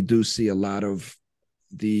 And we do see a lot of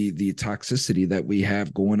the toxicity that we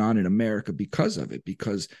have going on in America because of it,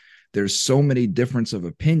 because there's so many difference of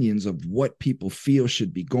opinions of what people feel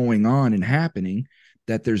should be going on and happening,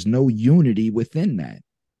 that there's no unity within that.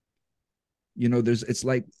 It's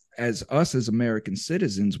like, as us as American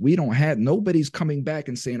citizens, we don't have, nobody's coming back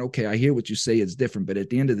and saying, okay, I hear what you say, it's different, but at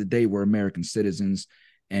the end of the day, we're American citizens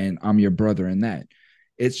and I'm your brother in that.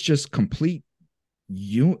 It's just complete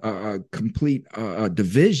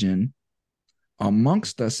division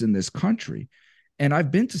amongst us in this country. And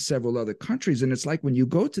I've been to several other countries, and it's like, when you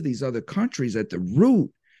go to these other countries, at the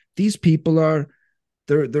root, these people are,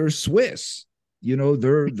 they're Swiss,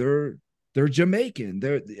 they're Jamaican.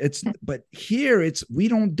 But here we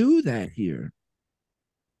don't do that here.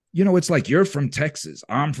 It's like, you're from Texas,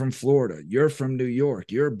 I'm from Florida, you're from New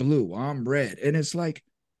York, you're blue, I'm red. And it's like,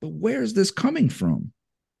 but where's this coming from?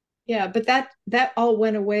 Yeah, but that all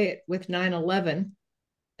went away with 9/11,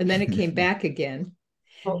 and then it came back again.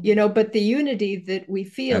 But the unity that we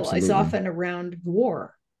feel is Absolutely. often around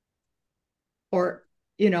war or,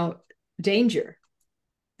 danger,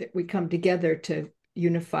 that we come together to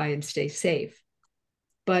unify and stay safe.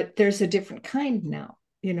 But there's a different kind now,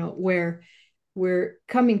 where we're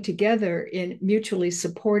coming together in mutually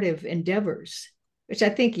supportive endeavors, which I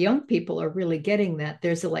think young people are really getting that.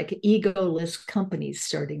 There's like egoless companies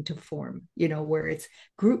starting to form, where it's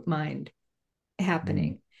group mind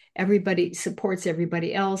happening. Everybody supports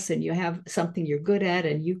everybody else, and you have something you're good at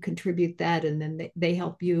and you contribute that, and then they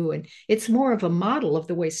help you. And it's more of a model of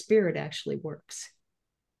the way spirit actually works.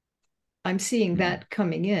 I'm seeing that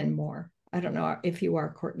coming in more. I don't know if you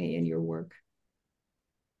are, Courtney, in your work.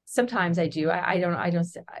 Sometimes I do.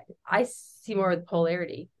 I see more of the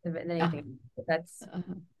polarity than anything. That's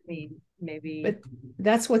maybe. But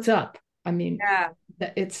that's what's up. I mean, yeah,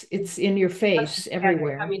 it's in your face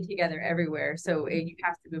everywhere. Coming together everywhere. So you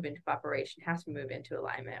have to move into cooperation, has to move into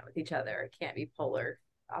alignment with each other. It can't be polar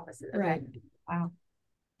opposite. Right. Wow.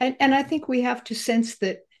 And I think we have to sense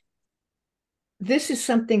that this is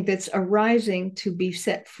something that's arising to be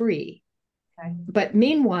set free. Okay. But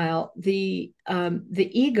meanwhile, the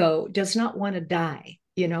ego does not want to die.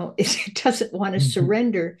 It doesn't want to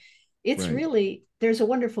surrender. It's right. Really, there's a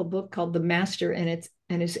wonderful book called The Master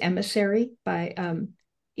and His Emissary by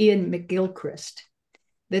Ian McGilchrist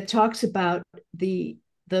that talks about the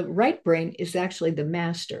right brain is actually the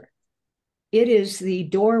master. It is the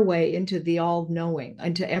doorway into the all-knowing,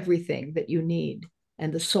 into everything that you need,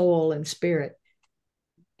 and the soul and spirit.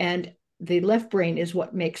 And the left brain is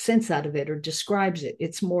what makes sense out of it or describes it.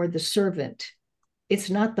 It's more the servant. It's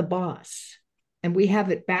not the boss. And we have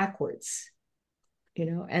it backwards,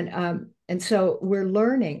 and so we're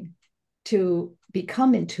learning to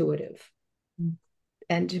become intuitive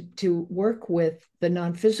and to work with the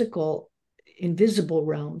non-physical, invisible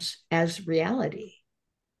realms as reality.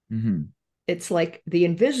 Mm-hmm. It's like the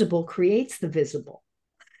invisible creates the visible.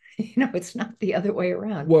 It's not the other way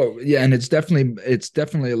around. Well, yeah, and it's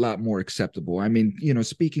definitely a lot more acceptable. I mean,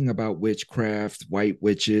 speaking about witchcraft, white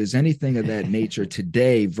witches, anything of that nature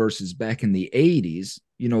today versus back in the 80s,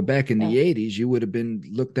 back in the 80s, you would have been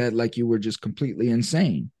looked at like you were just completely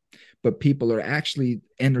insane. But people are actually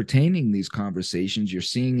entertaining these conversations. You're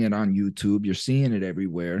seeing it on YouTube, you're seeing it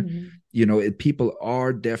everywhere. People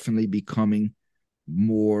are definitely becoming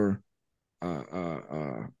more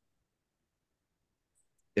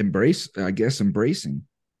embracing.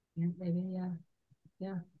 Yeah, maybe,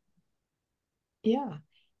 yeah.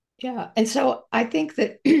 And so I think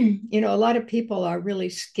that a lot of people are really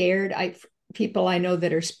scared. People I know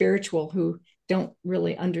that are spiritual who don't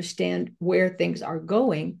really understand where things are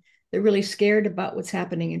going. They're really scared about what's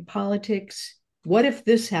happening in politics. What if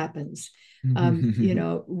this happens?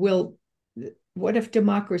 What if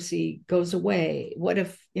democracy goes away? What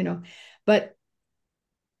if, but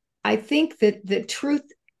I think that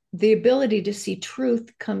the ability to see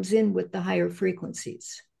truth comes in with the higher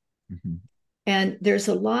frequencies. Mm-hmm. And there's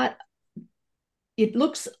a lot, it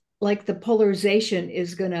looks like the polarization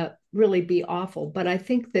is going to really be awful, but I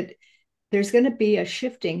think that there's going to be a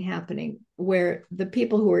shifting happening where the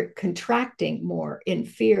people who are contracting more in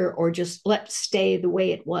fear or just let's stay the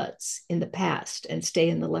way it was in the past and stay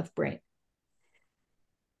in the left brain.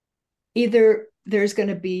 Either there's going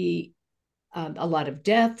to be a lot of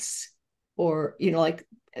deaths or, like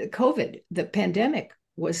COVID, the pandemic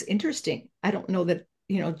was interesting. I don't know that,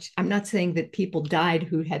 I'm not saying that people died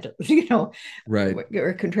who had, right,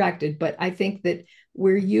 or contracted, but I think that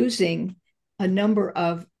we're using a number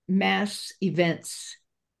of mass events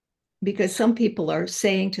because some people are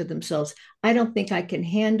saying to themselves, I don't think I can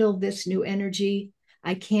handle this new energy.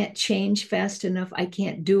 I can't change fast enough. I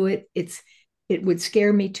can't do it. It would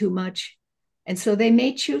scare me too much. And so they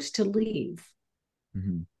may choose to leave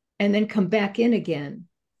and then come back in again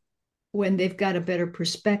when they've got a better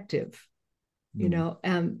perspective,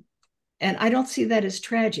 and I don't see that as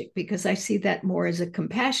tragic because I see that more as a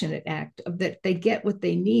compassionate act of that they get what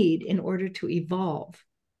they need in order to evolve.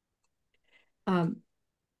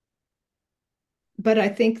 But I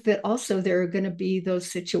think that also there are going to be those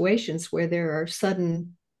situations where there are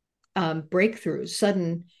sudden breakthroughs,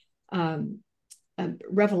 sudden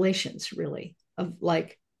revelations, really, of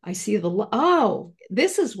like, I see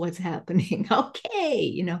this is what's happening.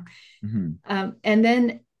 Okay, and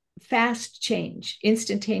then fast change,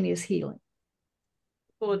 instantaneous healing.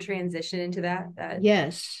 We'll transition into that.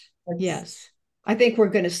 Yes. I think we're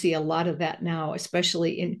going to see a lot of that now,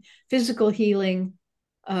 especially in physical healing.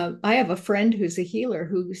 I have a friend who's a healer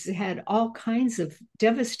who's had all kinds of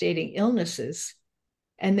devastating illnesses.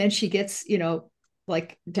 And then she gets,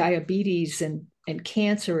 like diabetes and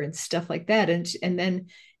cancer and stuff like that. And then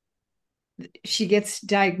she gets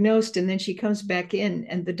diagnosed and then she comes back in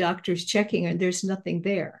and the doctor's checking her and there's nothing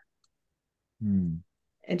there. And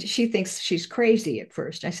she thinks she's crazy at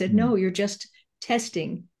first. I said, no, you're just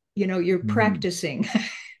testing, you're practicing,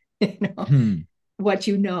 what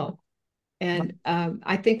you know. And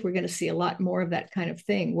I think we're going to see a lot more of that kind of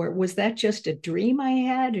thing. Where was that just a dream I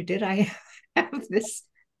had, or did I have this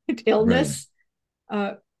illness?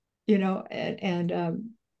 Right.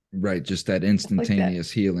 Right, just that instantaneous like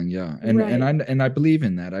that. Healing, yeah. And I believe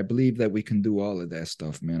in that. I believe that we can do all of that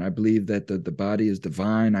stuff, man. I believe that the body is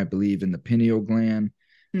divine. I believe in the pineal gland.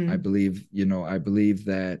 I believe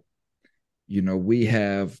that we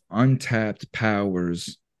have untapped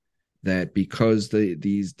powers that because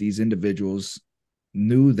these individuals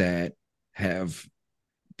knew that, have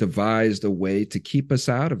devised a way to keep us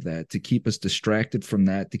out of that, to keep us distracted from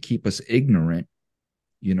that, to keep us ignorant.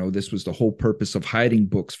 This was the whole purpose of hiding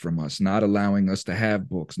books from us, not allowing us to have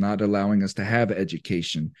books, not allowing us to have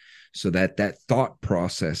education, so that thought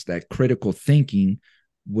process, that critical thinking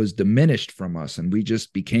was diminished from us and we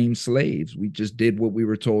just became slaves. We just did what we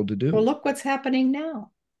were told to do. Well, look what's happening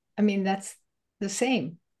now. I mean, that's the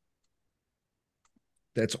same.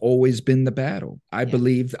 That's always been the battle. I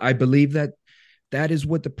believe that is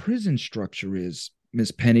what the prison structure is,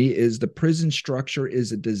 Miss Penny. Is the prison structure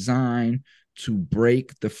is a design to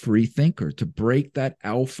break the free thinker, to break that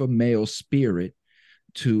alpha male spirit,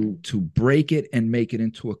 to break it and make it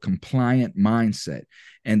into a compliant mindset.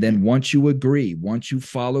 And then once you agree, once you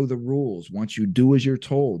follow the rules, once you do as you're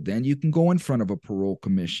told, then you can go in front of a parole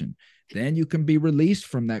commission. Then you can be released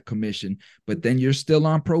from that commission, but then you're still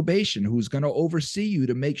on probation, who's going to oversee you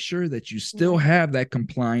to make sure that you still have that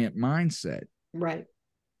compliant mindset. Right.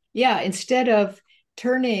 Yeah. Instead of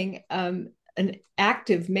turning an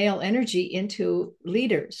active male energy into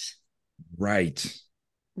leaders, Right.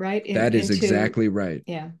 right? That is Into, exactly right.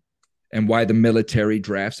 yeah. And why the military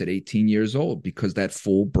drafts at 18 years old, because that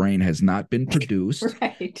full brain has not been produced.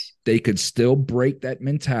 Right. They could still break that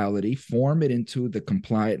mentality, form it into the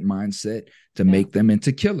compliant mindset to Yeah. make them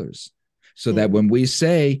into killers. So that when we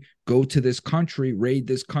say, go to this country, raid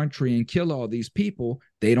this country, and kill all these people,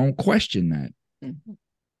 they don't question that.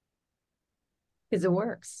 Because it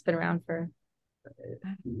works. It's been around for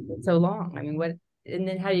so long. I mean, what, and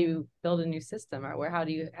then how do you build a new system, or how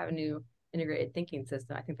do you have a new integrated thinking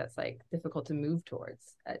system? I think that's like difficult to move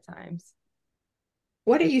towards at times.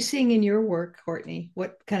 What are you seeing in your work, Courtney?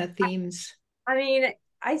 What kind of themes? I mean,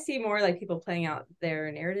 I see more like people playing out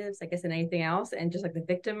their narratives, I guess, than anything else, and just like the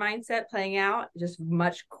victim mindset playing out just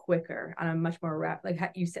much quicker on a much more rapid. Like how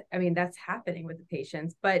you said, I mean, that's happening with the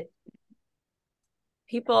patients, but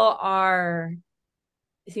people are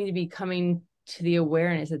seem to be coming to the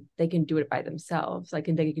awareness that they can do it by themselves, like,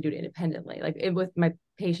 and they can do it independently. Like with my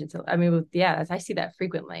patients, I mean, I see that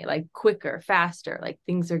frequently, like quicker, faster, like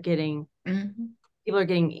things are getting, people are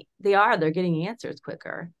getting, they're getting answers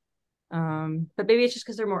quicker. But maybe it's just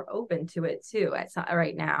because they're more open to it too. It's not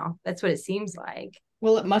right now. That's what it seems like.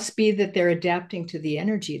 Well, it must be that they're adapting to the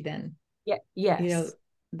energy then. Yeah. Yes. You know,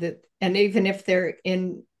 that, and even if they're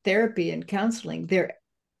in therapy and counseling, they're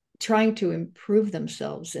trying to improve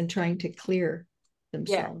themselves and trying to clear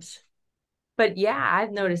themselves. Yeah. But yeah,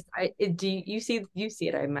 I've noticed. Do you see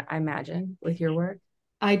it? I imagine with your work.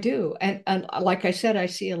 I do, and like I said, I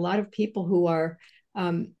see a lot of people who are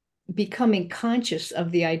becoming conscious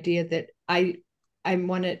of the idea that I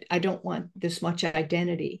don't want this much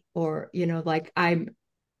identity, or like I'm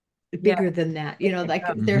bigger than that. Like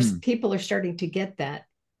there's people are starting to get that.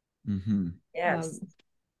 Yes.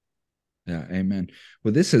 Yeah, amen.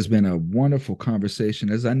 Well, this has been a wonderful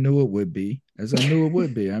conversation, as I knew it would be. I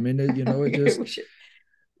mean, it just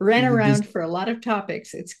ran around for a lot of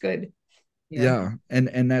topics. It's good. Yeah.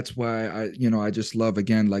 And that's why I just love,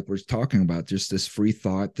 again, like we're talking about, just this free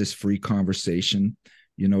thought, this free conversation,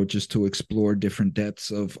 just to explore different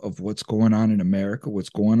depths of what's going on in America, what's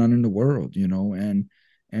going on in the world,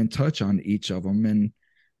 and touch on each of them, and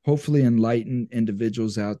hopefully enlighten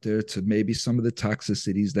individuals out there to maybe some of the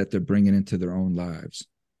toxicities that they're bringing into their own lives.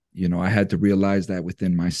 I had to realize that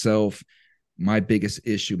within myself. My biggest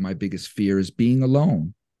issue, my biggest fear is being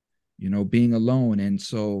alone, being alone. And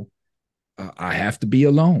so I have to be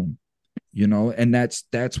alone, and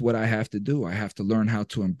that's what I have to do. I have to learn how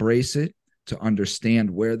to embrace it, to understand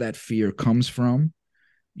where that fear comes from,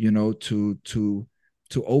 to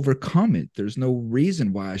overcome it. There's no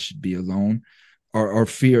reason why I should be alone, or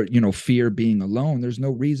fear, fear being alone. There's no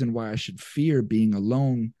reason why I should fear being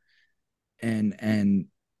alone, and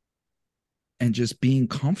just being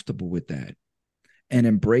comfortable with that, and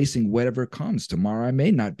embracing whatever comes. Tomorrow I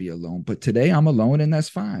may not be alone, but today I'm alone, and that's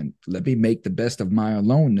fine. Let me make the best of my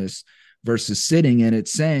aloneness, versus sitting in it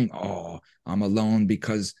saying, oh, I'm alone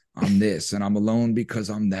because I'm this, and I'm alone because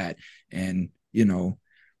I'm that. And,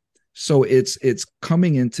 so it's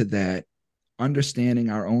coming into that, understanding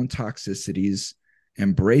our own toxicities,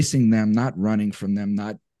 embracing them, not running from them,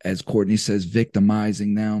 not, as Courtney says,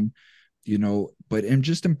 victimizing them, but in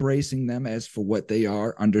just embracing them as for what they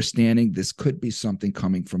are, understanding this could be something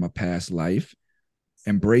coming from a past life.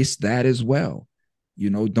 Embrace that as well.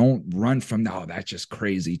 Don't run from, oh, that's just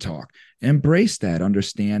crazy talk. Embrace that,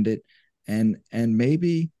 understand it, and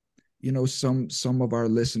maybe, some of our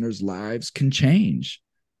listeners' lives can change,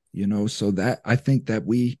 so that I think that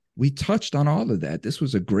we touched on all of that. This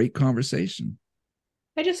was a great conversation.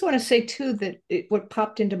 I just want to say too that what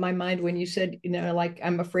popped into my mind when you said, like,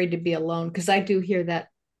 I'm afraid to be alone, because I do hear that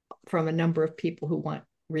from a number of people who want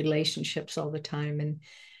relationships all the time.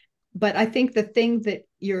 But I think the thing that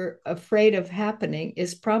you're afraid of happening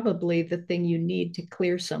is probably the thing you need to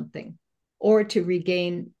clear something, or to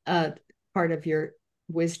regain part of your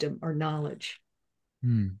wisdom or knowledge.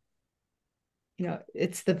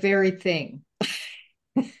 It's the very thing.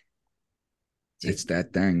 It's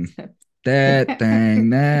that thing. That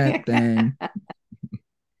thing.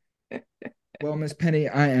 Well, Miss Penny,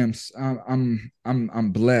 I'm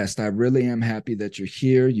blessed. I really am happy that you're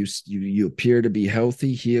here. You appear to be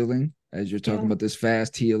healthy, healing, as you're talking about this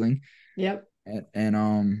fast healing. Yep.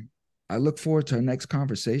 And I look forward to our next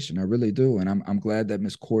conversation. I really do. And I'm glad that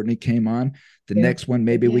Miss Courtney came on. The next one,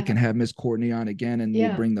 maybe we can have Miss Courtney on again, and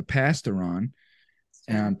we'll bring the pastor on,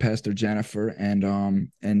 and Pastor Jennifer.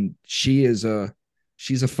 And she's a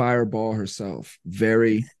fireball herself.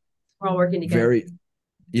 We're all working together.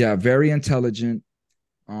 Very intelligent,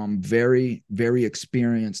 very, very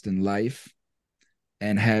experienced in life.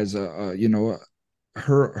 and has her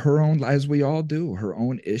own, as we all do, her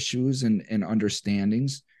own issues and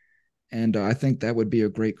understandings. And I think that would be a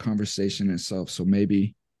great conversation in itself. So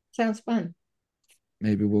Sounds fun.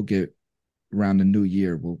 maybe we'll get around the new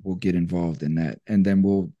year. We'll get involved in that, and then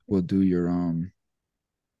we'll do your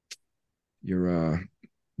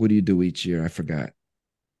what do you do each year? I forgot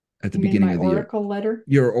at the You mean beginning my of the year. oracle letter?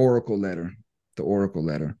 Your oracle letter, the oracle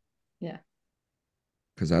letter. Yeah.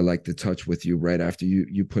 Because I like to touch with you right after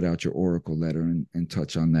you put out your oracle letter and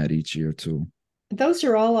touch on that each year too. Those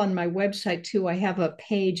are all on my website too. I have a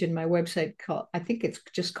page in my website called, I think it's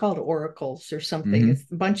just called Oracles or something. Mm-hmm.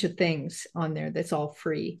 It's a bunch of things on there that's all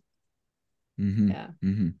free. Mm-hmm. Yeah.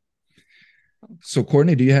 Mm-hmm. So,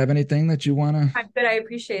 Courtney, do you have anything that you want to? But I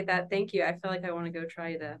appreciate that. Thank you. I feel like I want to go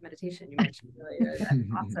try the meditation you mentioned earlier. That's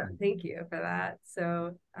awesome. Thank you for that.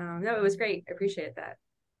 So, no, it was great. I appreciate that.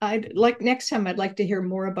 I'd like next time, I'd like to hear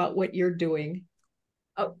more about what you're doing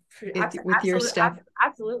with your stuff.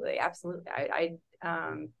 Absolutely. For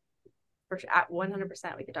sure, at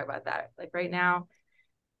 100%, we could talk about that. Like right now,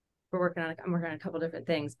 I'm working on a couple different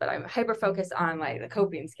things, but I'm hyper focused on like the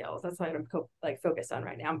coping skills. That's what I'm focused on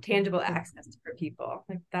right now. I'm tangible access for people.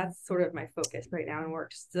 Like that's sort of my focus right now and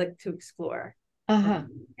work just like to explore.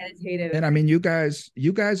 Meditative. And I mean, you guys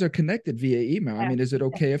are connected via email. Yeah. I mean, is it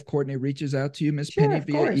okay if Courtney reaches out to you, Miss Sure, Penny,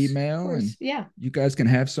 via email, and yeah, you guys can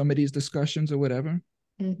have some of these discussions or whatever?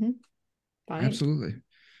 Mm-hmm. Fine. Absolutely.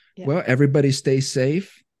 Yeah. Well, everybody stay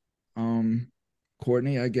safe.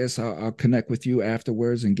 Courtney, I guess I'll connect with you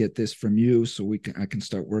afterwards and get this from you so I can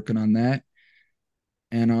start working on that.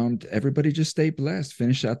 And everybody just stay blessed.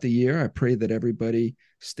 Finish out the year. I pray that everybody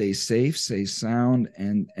stay safe, stay sound,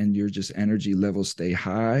 and your just energy levels stay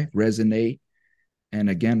high, resonate.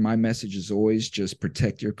 And again, my message is always just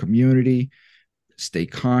protect your community, stay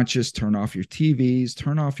conscious, turn off your TVs,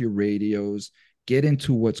 turn off your radios, get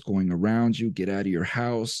into what's going around you, get out of your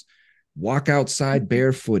house, walk outside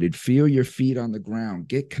barefooted, feel your feet on the ground,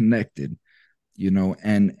 get connected,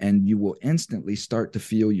 and you will instantly start to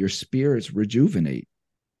feel your spirits rejuvenate.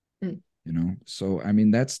 So I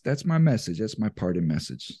mean, that's my message. That's my parting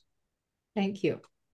message. Thank you.